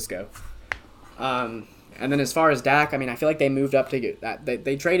San Francisco. And then as far as Dak, I mean, I feel like they moved up to get that.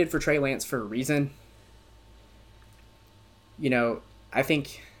 They traded for Trey Lance for a reason. I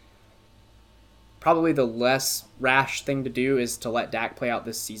think probably the less rash thing to do is to let Dak play out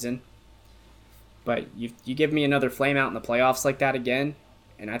this season. But you give me another flame out in the playoffs like that again,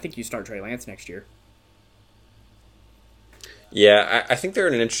 and I think you start Trey Lance next year. Yeah, I think they're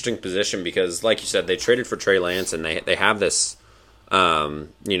in an interesting position because, like you said, they traded for Trey Lance, and they have this,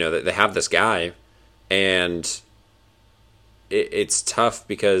 they have this guy, and it's tough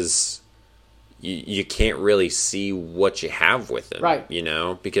because you can't really see what you have with them, Right? You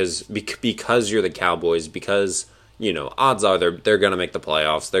know, because you're the Cowboys, because odds are they're going to make the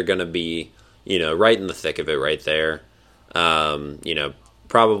playoffs. They're going to be right in the thick of it, right there.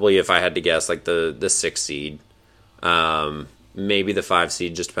 Probably if I had to guess, like the 6th seed, maybe the 5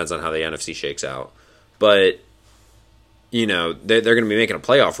 seed. Just depends on how the NFC shakes out. But they're going to be making a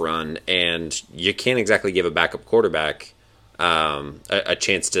playoff run, and you can't exactly give a backup quarterback a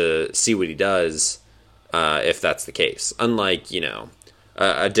chance to see what he does if that's the case. Unlike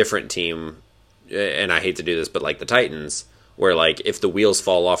a different team, and I hate to do this, but like the Titans, where like if the wheels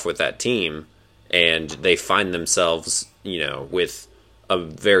fall off with that team and they find themselves with a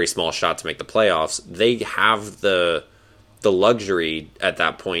very small shot to make the playoffs, they have the luxury at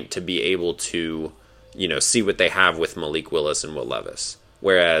that point to be able to see what they have with Malik Willis and Will Levis.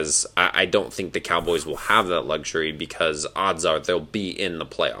 Whereas I don't think the Cowboys will have that luxury, because odds are they'll be in the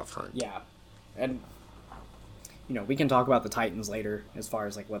playoff hunt. Yeah. And we can talk about the Titans later as far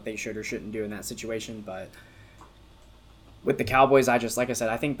as like what they should or shouldn't do in that situation, but with the Cowboys, like I said,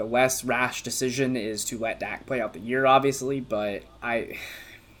 I think the less rash decision is to let Dak play out the year, obviously, but I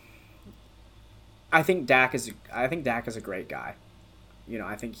think Dak is a great guy.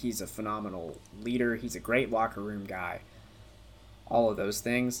 I think he's a phenomenal leader. He's a great locker room guy. All of those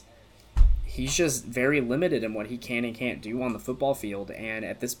things. He's just very limited in what he can and can't do on the football field, and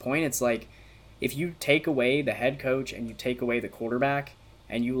at this point, it's like if you take away the head coach and you take away the quarterback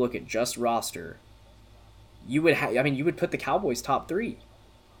and you look at just roster, you would put the Cowboys top 3.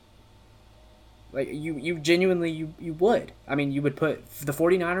 Like you genuinely you would. I mean, you would put the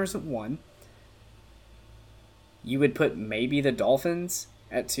 49ers at 1. You would put maybe the Dolphins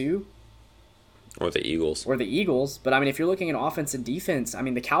at 2. Or the Eagles. But I mean, if you're looking at offense and defense, I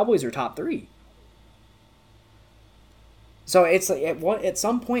mean, the Cowboys are top 3. So it's like at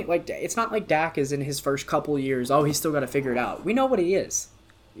some point, like, it's not like Dak is in his first couple years. Oh, he's still got to figure it out. We know what he is,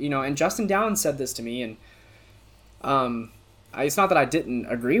 And Justin Downs said this to me, and it's not that I didn't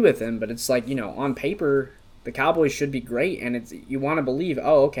agree with him, but it's like on paper the Cowboys should be great, and you want to believe,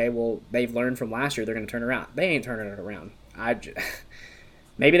 oh, okay, well they've learned from last year, they're going to turn around. They ain't turning it around.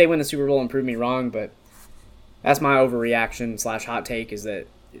 Maybe they win the Super Bowl and prove me wrong, but that's my overreaction / hot take, is that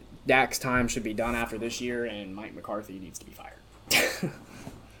Dak's time should be done after this year, and Mike McCarthy needs to be fired.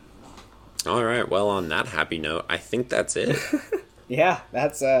 All right. Well, on that happy note, I think that's it. Yeah,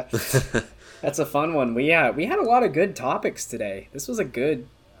 that's a fun one. We had a lot of good topics today. This was a good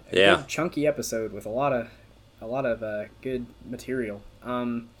chunky episode with a lot of good material.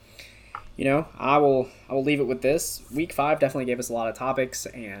 I will leave it with this. Week 5 definitely gave us a lot of topics,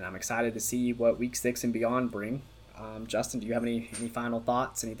 and I'm excited to see what Week 6 and beyond bring. Justin, do you have any final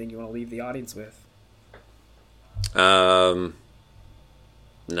thoughts? Anything you want to leave the audience with? No.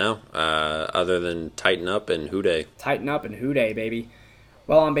 Other than tighten up and hooday. Tighten up and hooday, baby.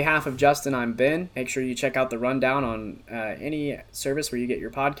 Well, on behalf of Justin, I'm Ben. Make sure you check out the rundown on any service where you get your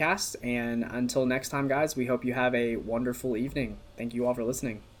podcasts. And until next time, guys, we hope you have a wonderful evening. Thank you all for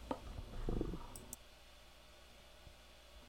listening.